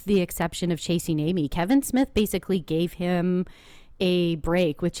Hunting, with the exception of Chasing Amy. Kevin Smith basically gave him a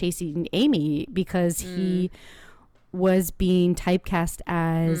break with Chasing Amy because he was being typecast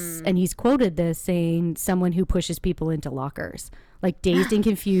as, and he's quoted this, saying someone who pushes people into lockers. Like Dazed and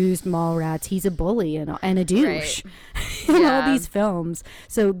Confused, Mallrats, he's a bully and a douche in all these films.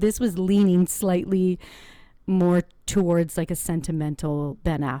 So this was leaning slightly more towards like a sentimental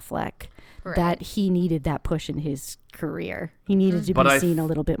Ben Affleck, that he needed that push in his career. He needed to be seen a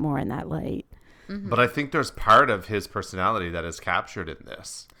little bit more in that light. But I think there's part of his personality that is captured in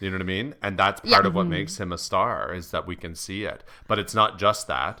this. You know what I mean? And that's part of what makes him a star, is that we can see it. But it's not just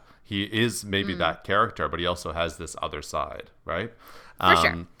that. He is maybe that character, but he also has this other side, right? For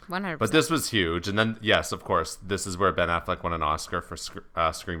sure. 100%. But this was huge. And then, yes, of course, this is where Ben Affleck won an Oscar for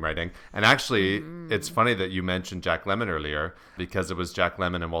screenwriting. And actually, it's funny that you mentioned Jack Lemmon earlier, because it was Jack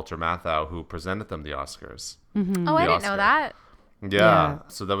Lemmon and Walter Matthau who presented them the Oscars. Oh, I didn't know that. Yeah,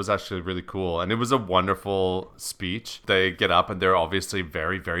 so that was actually really cool. And it was a wonderful speech. They get up and they're obviously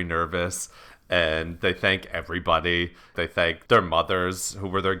very, very nervous. And they thank everybody. They thank their mothers who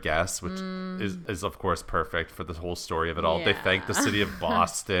were their guests, which is of course perfect for the whole story of it all. They thank the city of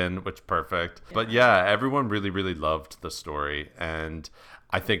Boston, which perfect. But yeah, everyone really, really loved the story. And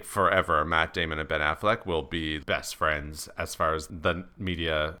I think forever, Matt Damon and Ben Affleck will be best friends as far as the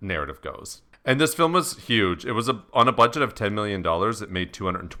media narrative goes. And this film was huge. It was on a budget of $10 million. It made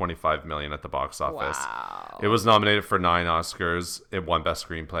 $225 million at the box office. Wow. It was nominated for 9 Oscars. It won Best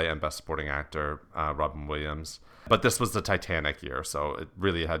Screenplay and Best Supporting Actor, Robin Williams. But this was the Titanic year, so it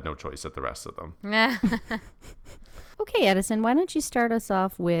really had no choice at the rest of them. Okay, Edison, why don't you start us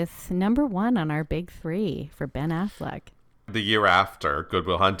off with number 1 on our big 3 for Ben Affleck? The year after Good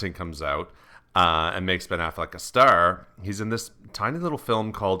Will Hunting comes out, and makes Ben Affleck a star, he's in this tiny little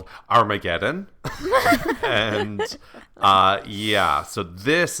film called Armageddon. And so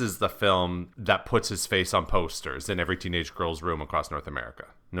this is the film that puts his face on posters in every teenage girl's room across North America.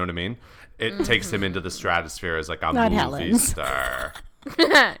 You know what I mean? It takes him into the stratosphere as like a Not movie Helen's. star.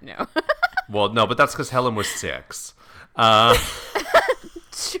 No. Well, no, but that's because Helen was 6.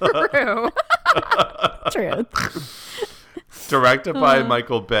 True. True. Directed by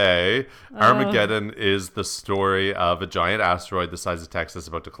Michael Bay, Armageddon is the story of a giant asteroid the size of Texas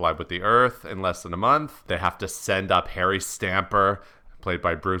about to collide with the Earth in less than a month. They have to send up Harry Stamper, played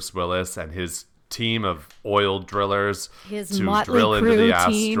by Bruce Willis, and his team of oil drillers His to motley drill into crew the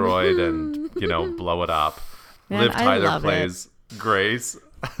team. asteroid and, blow it up. Man, Liv I Tyler love plays Grace,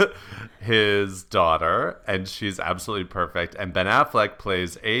 his daughter, and she's absolutely perfect. And Ben Affleck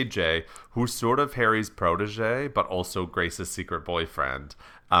plays AJ, who's sort of Harry's protege, but also Grace's secret boyfriend,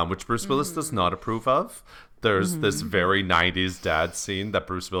 which Bruce Willis does not approve of. There's this very 90s dad scene that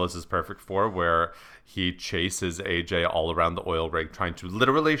Bruce Willis is perfect for, where he chases AJ all around the oil rig, trying to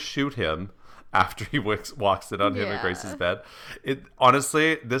literally shoot him after he walks in on him in Grace's bed.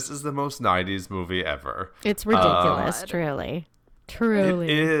 Honestly, this is the most 90s movie ever. It's ridiculous, truly. It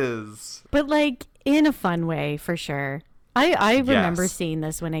is. But like in a fun way, for sure. I remember Yes. seeing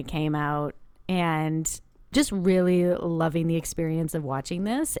this when it came out and just really loving the experience of watching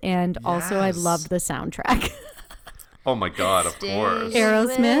this. And also I Yes. loved the soundtrack. Oh my God, of course.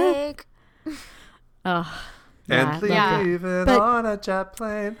 Aerosmith. Oh, And Yeah, leaving But- on a jet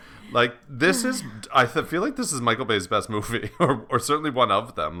plane. Like, this is, feel like this is Michael Bay's best movie, or certainly one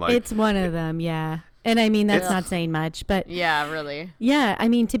of them. Like, It's one of them, yeah. And I mean, that's not saying much, but Yeah, really. yeah, I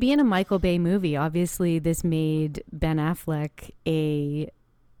mean, to be in a Michael Bay movie, obviously this made Ben Affleck a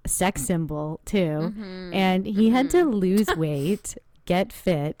sex symbol too. And he had to lose weight, get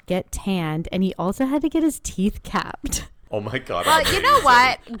fit, get tanned, and he also had to get his teeth capped. oh my God. Well, you know amazing.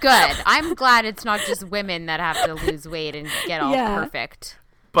 what? Good. I'm glad it's not just women that have to lose weight and get all Yeah. perfect.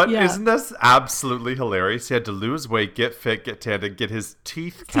 But Yeah. isn't this absolutely hilarious? He had to lose weight, get fit, get tanned, and get his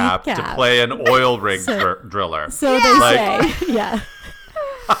teeth capped to capped. play an oil rig driller. So they Like- say, yeah.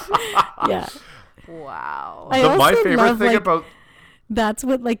 Yeah. Wow. I My also favorite love, thing like, about that's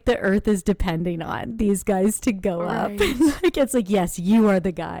what like the earth is depending on, these guys to go up. Like, it's like, yes, you are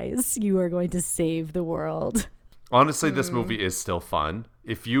the guys. You are going to save the world. honestly, this movie is still fun.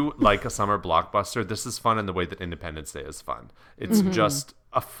 If you like a summer blockbuster, this is fun in the way that Independence Day is fun. It's just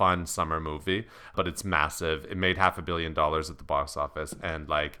a fun summer movie, but it's massive. It made $500 million at the box office and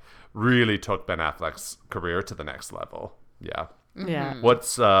like really took Ben Affleck's career to the next level. Yeah. Yeah.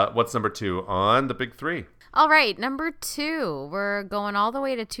 What's number 2 on the big 3? All right, number 2. We're going all the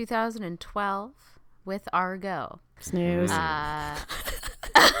way to 2012 with Argo. Snooze.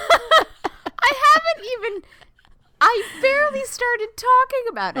 I barely started talking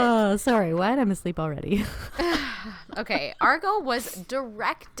about it. Oh, sorry. What? I'm asleep already. Okay, Argo was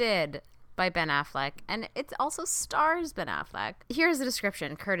directed by Ben Affleck, and it also stars Ben Affleck. Here's a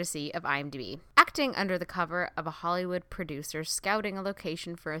description, courtesy of IMDb. Acting under the cover of a Hollywood producer scouting a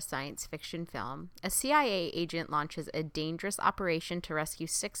location for a science fiction film, a CIA agent launches a dangerous operation to rescue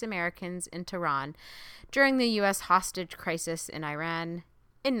 6 Americans in Tehran during the U.S. hostage crisis in Iran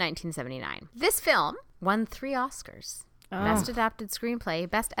in 1979. This film won 3 Oscars. Best Adapted Screenplay,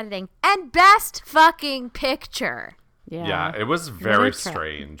 Best Editing, and Best Fucking Picture. Yeah, it was very What a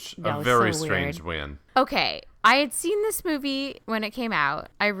strange. That A was very so strange weird. win. Okay, I had seen this movie when it came out.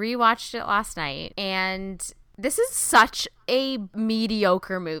 I rewatched it last night, and this is such a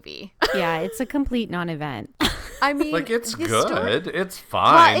mediocre movie. Yeah, it's a complete non-event. I mean, Like, it's the good. story- It's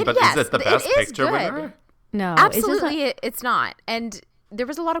fine. Well, but yes, is it the it best is picture good. winner? No, Absolutely, it's not. And there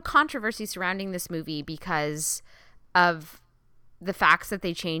was a lot of controversy surrounding this movie because of the facts that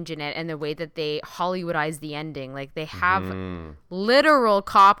they change in it and the way that they Hollywoodize the ending. Like, they have literal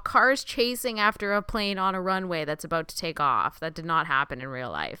cop cars chasing after a plane on a runway that's about to take off. That did not happen in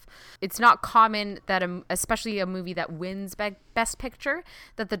real life. It's not common that, especially a movie that wins Best Picture,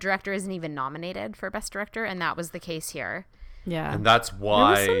 that the director isn't even nominated for Best Director, and that was the case here. Yeah. And that's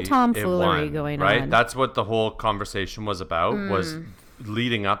why some tomfoolery it won, going right? on. That's what the whole conversation was about, was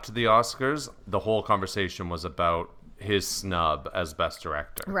leading up to the Oscars. The whole conversation was about his snub as Best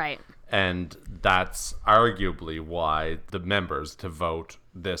Director. Right. And that's arguably why the members to vote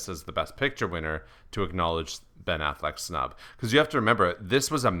this as the Best Picture winner to acknowledge Ben Affleck's snub. Because you have to remember,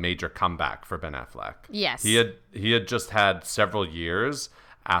 this was a major comeback for Ben Affleck. Yes. He had just had several years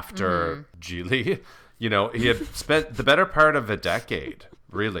after Geely. You know, he had spent the better part of a decade,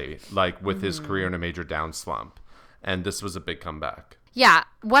 really, like with his career in a major down slump. And this was a big comeback. Yeah.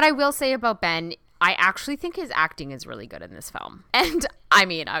 What I will say about Ben, I actually think his acting is really good in this film. And I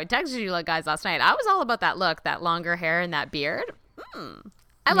mean, I texted you like guys last night. I was all about that look, that longer hair and that beard.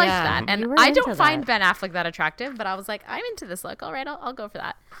 I liked Yeah, that. you And were I don't into find that. Ben Affleck that attractive, but I was like, I'm into this look. All right, I'll go for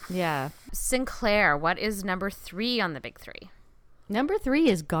that. Yeah. Sinclair, what is number 3 on the big 3? Number 3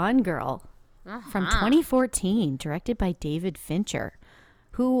 is Gone Girl from 2014, directed by David Fincher,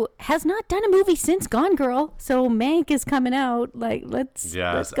 who has not done a movie since Gone Girl. So Mank is coming out. Like, let's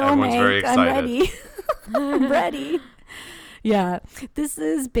Yes, go, everyone's Mank. very I'm excited. ready. I'm ready. Yeah, this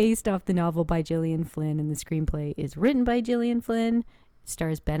is based off the novel by Gillian Flynn, and the screenplay is written by Gillian Flynn.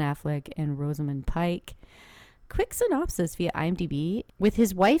 Stars Ben Affleck and Rosamund Pike. Quick synopsis via IMDb. With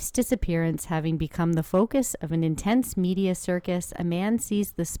his wife's disappearance having become the focus of an intense media circus, a man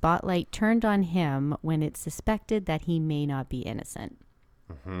sees the spotlight turned on him when it's suspected that he may not be innocent.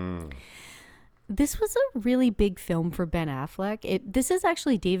 This was a really big film for Ben Affleck. This is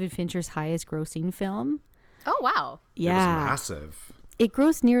actually David Fincher's highest grossing film. Oh, wow. Yeah. It was massive. It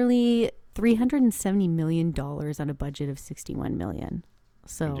grossed nearly $370 million on a budget of $61 million.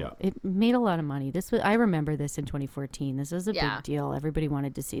 So Yeah. it made a lot of money. I remember this in 2014. This was a Yeah. big deal. Everybody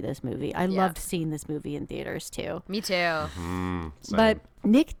wanted to see this movie. I loved seeing this movie in theaters too. Me too. Same. But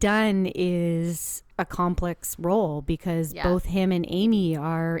Nick Dunn is a complex role because Yeah. both him and Amy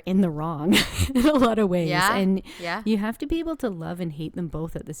are in the wrong in a lot of ways. Yeah. And Yeah. you have to be able to love and hate them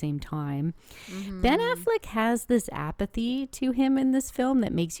both at the same time. Mm-hmm. Ben Affleck has this apathy to him in this film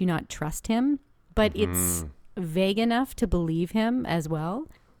that makes you not trust him, but it's vague enough to believe him as well.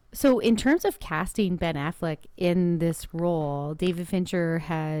 So in terms of casting Ben Affleck in this role, David Fincher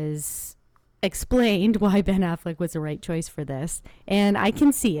has explained why Ben Affleck was the right choice for this. And I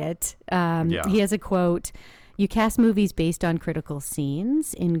can see it. He has a quote: "You cast movies based on critical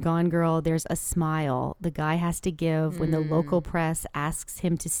scenes. In Gone Girl, there's a smile the guy has to give when the local press asks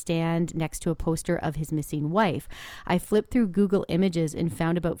him to stand next to a poster of his missing wife. I flipped through Google Images and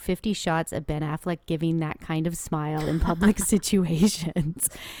found about 50 shots of Ben Affleck giving that kind of smile in public situations.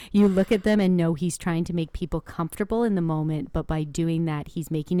 You look at them and know he's trying to make people comfortable in the moment, but by doing that,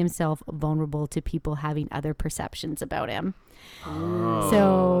 he's making himself vulnerable to people having other perceptions about him."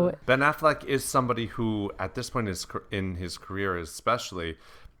 So Ben Affleck is somebody who, at this point in his career especially,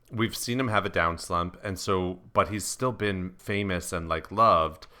 we've seen him have a down slump, and so, but he's still been famous and like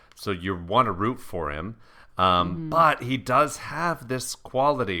loved, so you want to root for him. But he does have this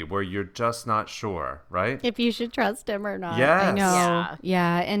quality where you're just not sure, right? if you should trust him or not. Yes. I know. Yeah.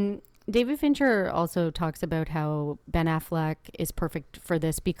 Yeah. And David Fincher also talks about how Ben Affleck is perfect for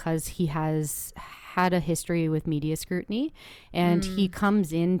this because he has had a history with media scrutiny, and he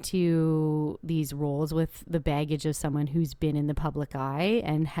comes into these roles with the baggage of someone who's been in the public eye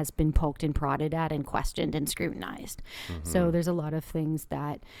and has been poked and prodded at and questioned and scrutinized. So there's a lot of things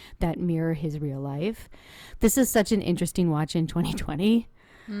that mirror his real life. This is such an interesting watch in 2020.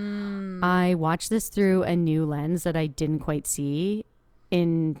 I watched this through a new lens that I didn't quite see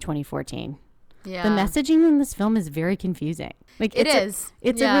in 2014. Yeah. The messaging in this film is very confusing. Like It's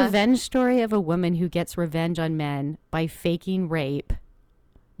a revenge story of a woman who gets revenge on men by faking rape,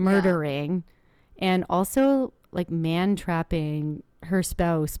 murdering, and also like man trapping her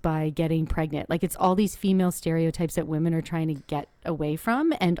spouse by getting pregnant. Like it's all these female stereotypes that women are trying to get away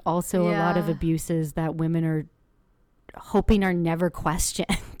from, and also a lot of abuses that women are hoping are never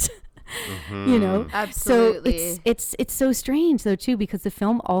questioned. You know? Absolutely. So it's so strange though too, because the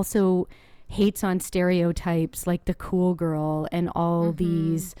film also hates on stereotypes like the cool girl and all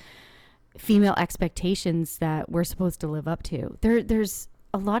these female expectations that we're supposed to live up to. There's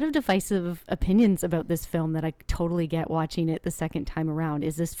a lot of divisive opinions about this film that I totally get watching it the second time around.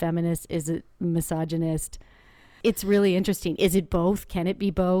 Is this feminist? Is it misogynist? It's really interesting. Is it both? Can it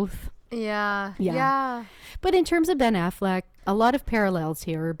be both? Yeah. But in terms of Ben Affleck, a lot of parallels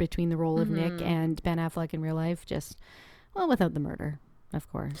here between the role of Nick and Ben Affleck in real life, just, well, without the murder,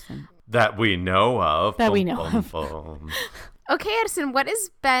 of course. And That we know of. Okay, Edison, what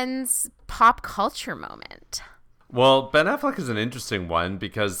is Ben's pop culture moment? Well, Ben Affleck is an interesting one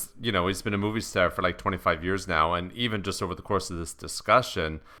because, you know, he's been a movie star for like 25 years now. And even just over the course of this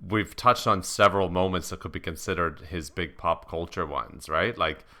discussion, we've touched on several moments that could be considered his big pop culture ones, right?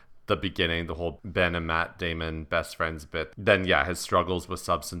 Like the beginning, the whole Ben and Matt Damon best friends bit. Then, his struggles with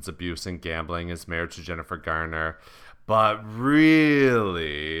substance abuse and gambling, his marriage to Jennifer Garner. But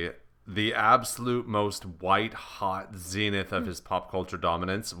really, the absolute most white-hot zenith of his pop culture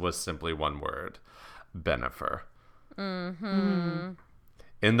dominance was simply one word: Bennifer. In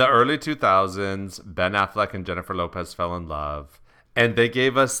the early 2000s, Ben Affleck and Jennifer Lopez fell in love, and they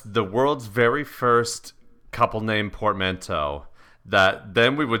gave us the world's very first couple name portmanteau that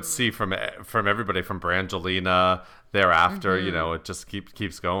then we would see from everybody, from Brangelina thereafter. You know, it just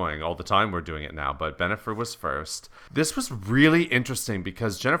keeps going all the time. We're doing it now, but Bennifer was first. This was really interesting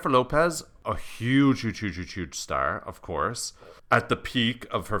because Jennifer Lopez, a huge star, of course, at the peak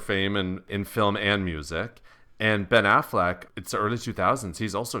of her fame in film and music. And Ben Affleck, it's the early 2000s.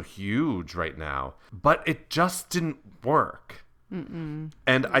 He's also huge right now. But it just didn't work. And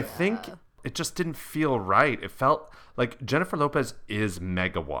I think it just didn't feel right. It felt like Jennifer Lopez is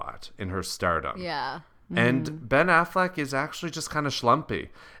megawatt in her stardom. Yeah. And Ben Affleck is actually just kind of schlumpy.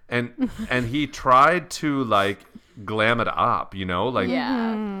 And he tried to like glam it up, you know? Like,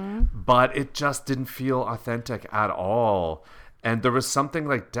 but it just didn't feel authentic at all. And there was something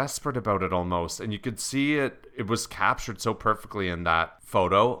like desperate about it almost. And you could see it was captured so perfectly in that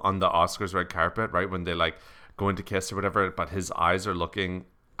photo on the Oscars red carpet, right? When they like go in to kiss or whatever, but his eyes are looking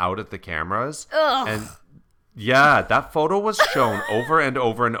out at the cameras. Ugh. And that photo was shown over and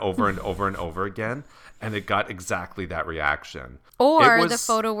over and over and over and over again. And it got exactly that reaction. Or the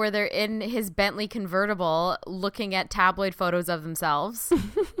photo where they're in his Bentley convertible looking at tabloid photos of themselves.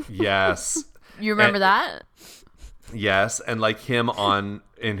 Yes. You remember that? Yes, and like him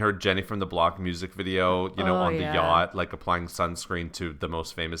in her Jenny from the Block music video, you know, on the yacht, like applying sunscreen to the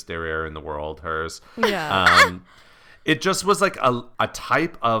most famous derriere in the world, hers. Yeah. It just was like a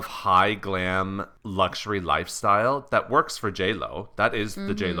type of high glam luxury lifestyle that works for J-Lo. That is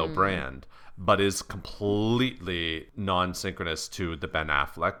the J-Lo brand. but is completely non-synchronous to the Ben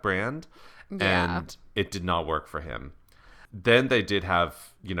Affleck brand. Yeah. And it did not work for him. Then they did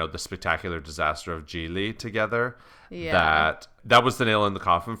have, the spectacular disaster of Geely together. Yeah. That was the nail in the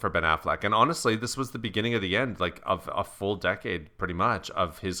coffin for Ben Affleck. And honestly, this was the beginning of the end, like of a full decade, pretty much,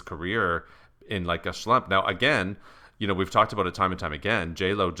 of his career in like a slump. Now, again, we've talked about it time and time again.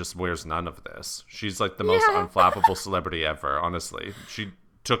 J-Lo just wears none of this. She's like the most unflappable celebrity ever, honestly. She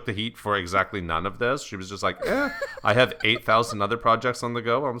took the heat for exactly none of this. She was just like, I have 8,000 other projects on the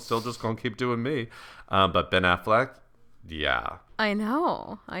go. I'm still just going to keep doing me. But Ben Affleck, yeah. I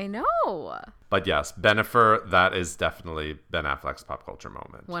know. But yes, Bennifer, that is definitely Ben Affleck's pop culture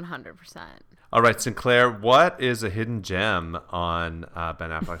moment. 100%. All right, Sinclair, what is a hidden gem on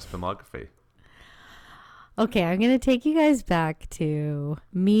Ben Affleck's filmography? Okay, I'm going to take you guys back to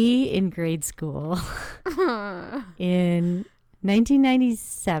me in grade school in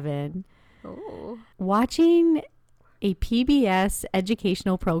 1997, watching a PBS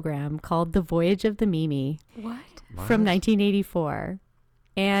educational program called The Voyage of the Mimi. What? From 1984.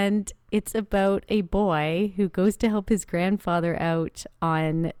 And it's about a boy who goes to help his grandfather out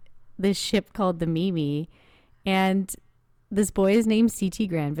on this ship called the Mimi. And this boy is named C.T.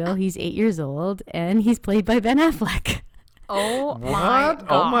 Granville. He's 8 years old, and he's played by Ben Affleck. Oh, what? my God.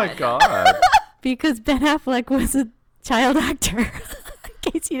 Oh, my God. Because Ben Affleck was a child actor, in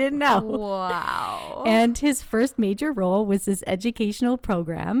case you didn't know. Wow. And his first major role was this educational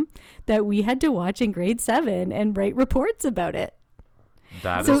program that we had to watch in grade 7 and write reports about it.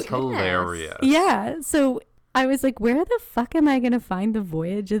 That is hilarious. Yeah. So I was like, where the fuck am I going to find the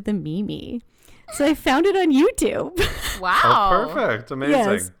Voyage of the Mimi? So I found it on YouTube. Wow. Oh, perfect. Amazing.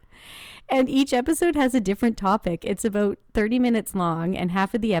 Yes. And each episode has a different topic. It's about 30 minutes long, and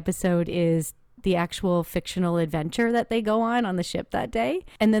half of the episode is the actual fictional adventure that they go on the ship that day.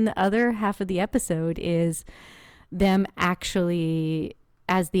 And then the other half of the episode is them actually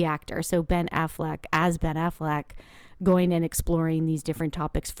as the actor. So Ben Affleck as Ben Affleck going and exploring these different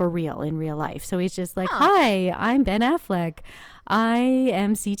topics for real in real life. So he's just like, hi, I'm Ben Affleck. I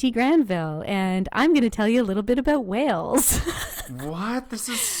am C.T. Granville, and I'm going to tell you a little bit about whales. What? This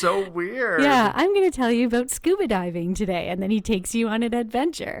is so weird. Yeah, I'm going to tell you about scuba diving today. And then he takes you on an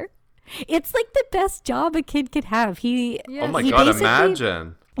adventure. It's like the best job a kid could have. Oh my God,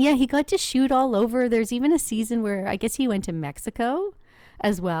 imagine. Yeah, he got to shoot all over. There's even a season where I guess he went to Mexico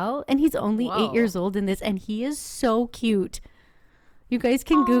as well. And he's only 8 years old in this. And he is so cute. You guys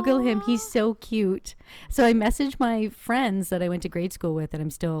can Google him. He's so cute. So I messaged my friends that I went to grade school with and I'm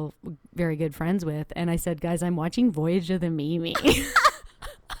still very good friends with. And I said, guys, I'm watching Voyage of the Mimi.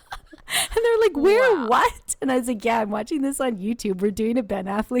 And they're like, where, what? And I was like, yeah, I'm watching this on YouTube. We're doing a Ben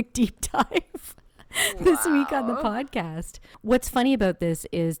Affleck deep dive this week on the podcast. What's funny about this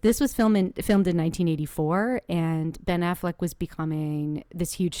is this was filmed in 1984, and Ben Affleck was becoming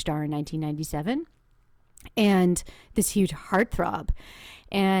this huge star in 1997 and this huge heartthrob.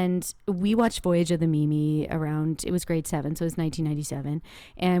 And we watched Voyage of the Mimi around, it was grade 7, so it was 1997.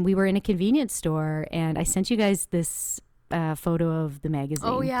 And we were in a convenience store, and I sent you guys this photo of the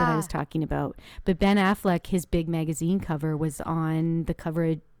magazine that I was talking about. But Ben Affleck, his big magazine cover was on the cover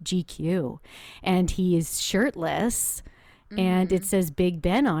of GQ, and he is shirtless, and it says Big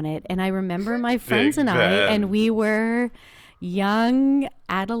Ben on it. And I remember my friends and I, and we were young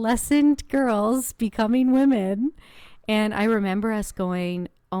adolescent girls becoming women, and I remember us going,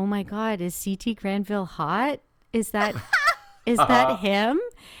 oh my God, is C.T. Granville hot? Is that that him?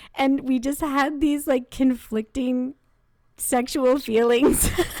 And we just had these like conflicting sexual feelings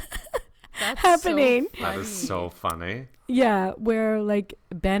happening. So that is so funny. Yeah, where like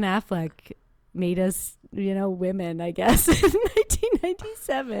Ben Affleck made us, women, I guess, in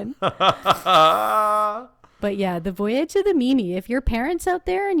 1997. But yeah, The Voyage of the Mimi. If you're parents out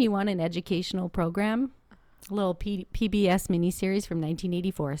there and you want an educational program, a little PBS miniseries from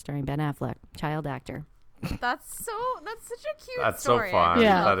 1984 starring Ben Affleck, child actor. That's such a cute That's story. so fun.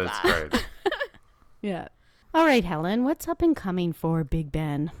 Yeah. That is great. Yeah. All right, Helen, what's up and coming for Big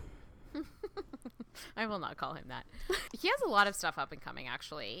Ben? I will not call him that. He has a lot of stuff up and coming,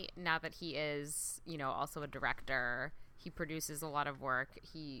 actually, now that he is, also a director. He produces a lot of work.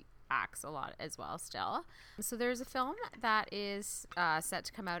 He acts a lot as well still. So there's a film that is set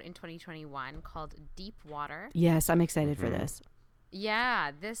to come out in 2021 called Deep Water. Yes, I'm excited for this.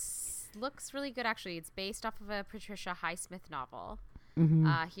 Yeah, this looks really good, actually. It's based off of a Patricia Highsmith novel.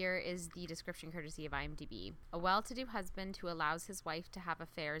 Here is the description courtesy of IMDb. A well-to-do husband who allows his wife to have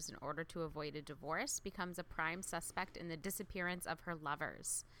affairs in order to avoid a divorce becomes a prime suspect in the disappearance of her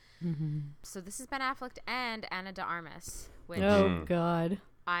lovers. So this is Ben Affleck and Anna de Armas. Which, Oh, God.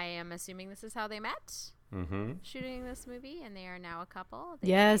 I am assuming this is how they met. Mm-hmm. Shooting this movie, and they are now a couple. They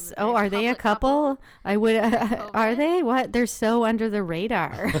Yes. became a Oh, very are they a public couple? I would. COVID. Are they? What? They're so under the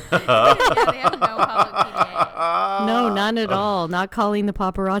radar. Yeah, they have no public PDA. No, none at all. Not calling the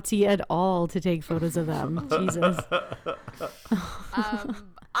paparazzi at all to take photos of them. Jesus.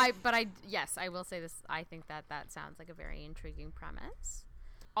 Yes, I will say this. I think that sounds like a very intriguing premise.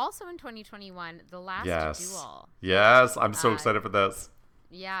 Also in 2021, The Last Duel. Yes, I'm so excited for this.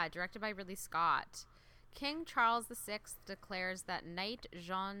 Yeah, directed by Ridley Scott. King Charles VI declares that Knight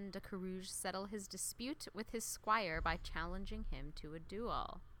Jean de Carouge settle his dispute with his squire by challenging him to a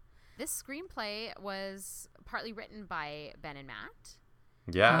duel. This screenplay was partly written by Ben and Matt.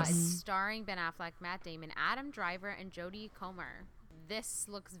 Yes. It's starring Ben Affleck, Matt Damon, Adam Driver, and Jodie Comer. This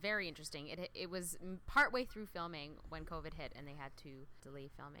looks very interesting. It was partway through filming when COVID hit, and they had to delay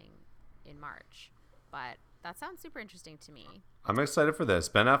filming in March. But that sounds super interesting to me. I'm excited for this.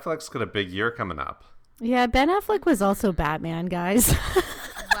 Ben Affleck's got a big year coming up. Yeah, Ben Affleck was also Batman, guys.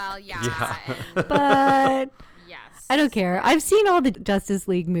 Well, yeah. But Yes. I don't care. I've seen all the Justice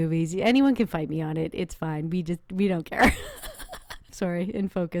League movies. Anyone can fight me on it. It's fine. We don't care. Sorry, in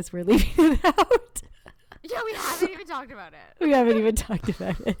focus, we're leaving it out. Yeah, we haven't even talked about it. We haven't even talked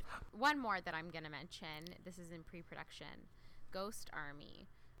about it. One more that I'm going to mention. This is in pre-production. Ghost Army.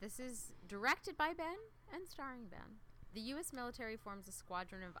 This is directed by Ben and starring Ben. The U.S. military forms a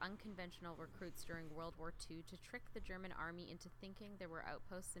squadron of unconventional recruits during World War II to trick the German army into thinking there were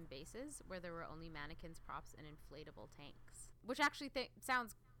outposts and bases where there were only mannequins, props, and inflatable tanks. Which actually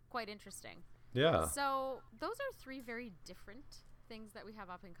sounds quite interesting. Yeah. So those are three very different things that we have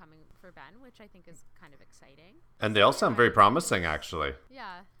up and coming for Ben, which I think is kind of exciting. And they all sound very promising, actually.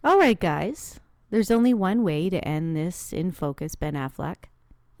 Yeah. All right, guys. There's only one way to end this in focus, Ben Affleck.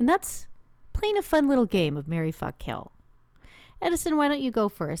 And that's playing a fun little game of Marry, Fuck, Kill. Edison, why don't you go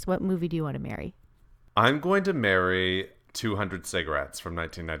first? What movie do you want to marry? I'm going to marry 200 Cigarettes from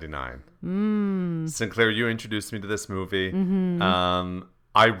 1999. Sinclair, you introduced me to this movie.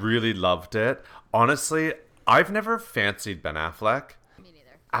 I really loved it. Honestly, I've never fancied Ben Affleck. Me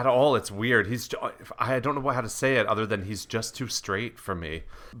neither. At all. It's weird. I don't know how to say it other than he's just too straight for me.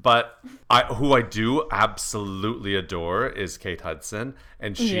 But who I do absolutely adore is Kate Hudson,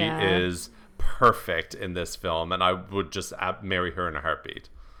 and she is perfect in this film, and I would just marry her in a heartbeat.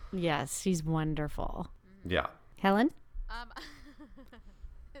 Yes, she's wonderful. Yeah. Helen?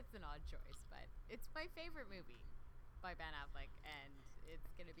 It's an odd choice, but it's my favorite movie by Ben Affleck, and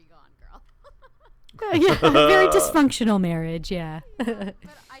it's gonna be Gone Girl. Yeah, very dysfunctional marriage, yeah. But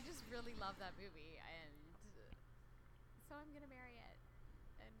I just really love that movie, and so I'm gonna marry it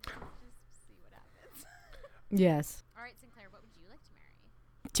and just see what happens. Yes. All right, Sinclair, what would you like to marry?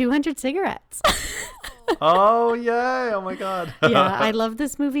 200 Cigarettes. Oh, yay. Oh, my God. Yeah, I love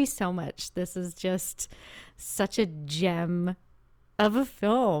this movie so much. This is just such a gem of a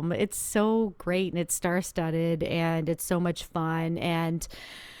film. It's so great, and it's star-studded, and it's so much fun, and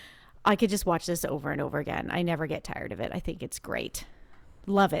I could just watch this over and over again. I never get tired of it. I think it's great.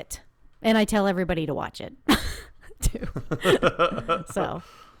 Love it. And I tell everybody to watch it too. So,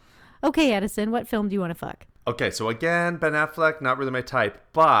 okay, Edison, what film do you want to fuck? Okay, so again, Ben Affleck, not really my type,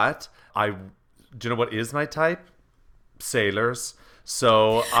 but do you know what is my type? Sailors.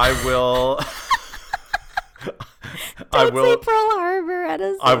 So I will... Don't say Pearl Harbor,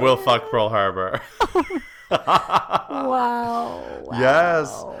 Edison. I will fuck Pearl Harbor. Wow.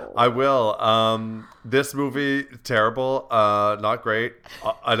 Yes, I will. This movie, terrible, not great.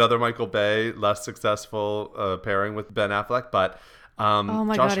 Another Michael Bay, less successful pairing with Ben Affleck, but oh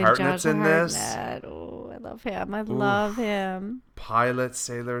my Josh God, Hartnett's in this. Oh, I love him. I love him. Pilots,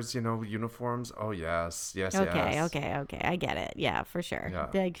 sailors, uniforms. Oh, yes. Yes, Okay, yes. okay. I get it. Yeah, for sure. Yeah.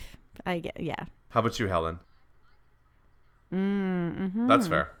 I get, yeah. How about you, Helen? Mm-hmm. That's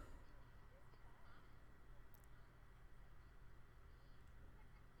fair.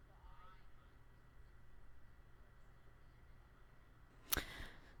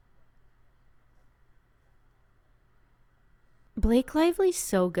 Blake Lively's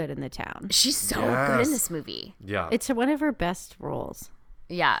so good in The Town. She's so good in this movie. Yeah. It's one of her best roles.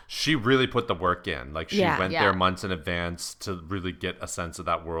 Yeah. She really put the work in. Like, she Yeah. went Yeah. there months in advance to really get a sense of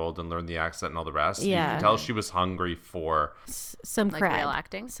that world and learn the accent and all the rest. Yeah. You can tell she was hungry for... Some Like cred. real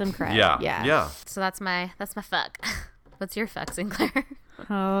acting. Some cred. Yeah. So that's my fuck. What's your fuck, Sinclair?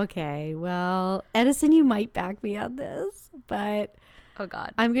 Okay. Well, Edison, you might back me on this, but Oh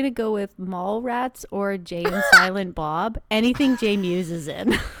God. I'm going to go with Mallrats or Jay and Silent Bob. Anything Jay Muse is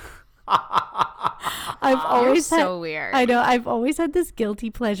in. I've always so weird. I know. I've always had this guilty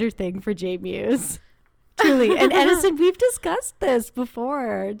pleasure thing for Jay Muse. Truly. And Edison, we've discussed this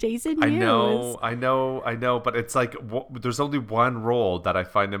before. Jason Hughes. I know. But it's like, there's only one role that I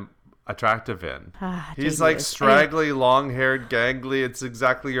find him attractive in. He's Jason like Hughes. straggly, long-haired, gangly. It's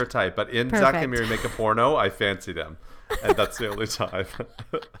exactly your type. But in Zack and Miri Make a Porno, I fancied him. And that's the only time.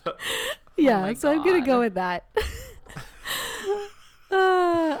 Yeah, so I'm going to go with that.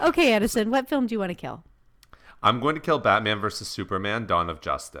 Okay, Edison, what film do you want to kill? I'm going to kill Batman versus Superman, Dawn of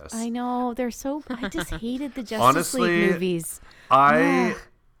Justice. I know, I just hated the Justice Honestly, League movies.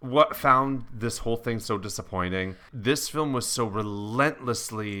 What found this whole thing so disappointing, this film was so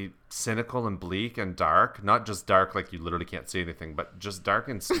relentlessly cynical and bleak and dark. Not just dark like you literally can't see anything, but just dark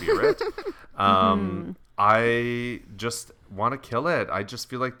in spirit. I just want to kill it. I just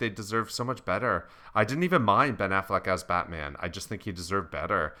feel like they deserve so much better. I didn't even mind Ben Affleck as Batman. I just think he deserved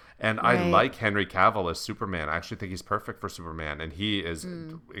better. And I like Henry Cavill as Superman. I actually think he's perfect for Superman, and he is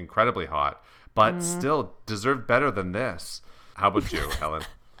incredibly hot, but still deserved better than this. How about you, Helen?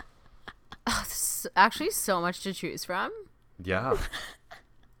 Actually, so much to choose from. Yeah.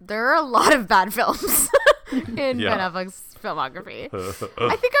 There are a lot of bad films in Ben Affleck's filmography. I think I'm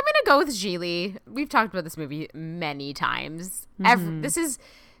going to go with Gigli. We've talked about this movie many times. This is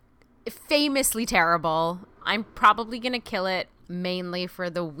famously terrible. I'm probably going to kill it mainly for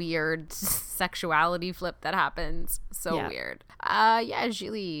the weird sexuality flip that happens. Weird.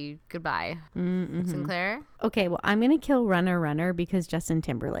 Gigli, goodbye. Sinclair? Okay, well, I'm going to kill Runner Runner because Justin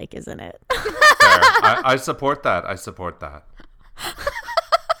Timberlake is in it. Fair. I support that.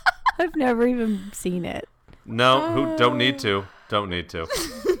 I've never even seen it. No, don't need to.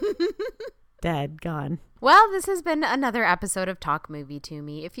 Dead, gone. Well, this has been another episode of Talk Movie to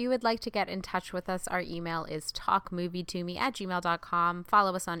Me. If you would like to get in touch with us, our email is talkmovietome@gmail.com.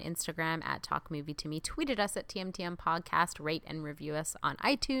 Follow us on Instagram at talkmovietome. Tweet at us at TMTM Podcast. Rate and review us on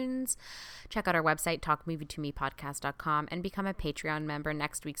iTunes. Check out our website, talkmovietomepodcast.com, and become a Patreon member.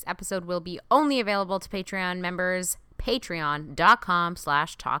 Next week's episode will be only available to Patreon members.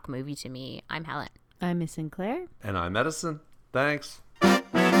 Patreon.com/talkmovietome. I'm Helen. I'm Miss Sinclair. And I'm Edison. Thanks.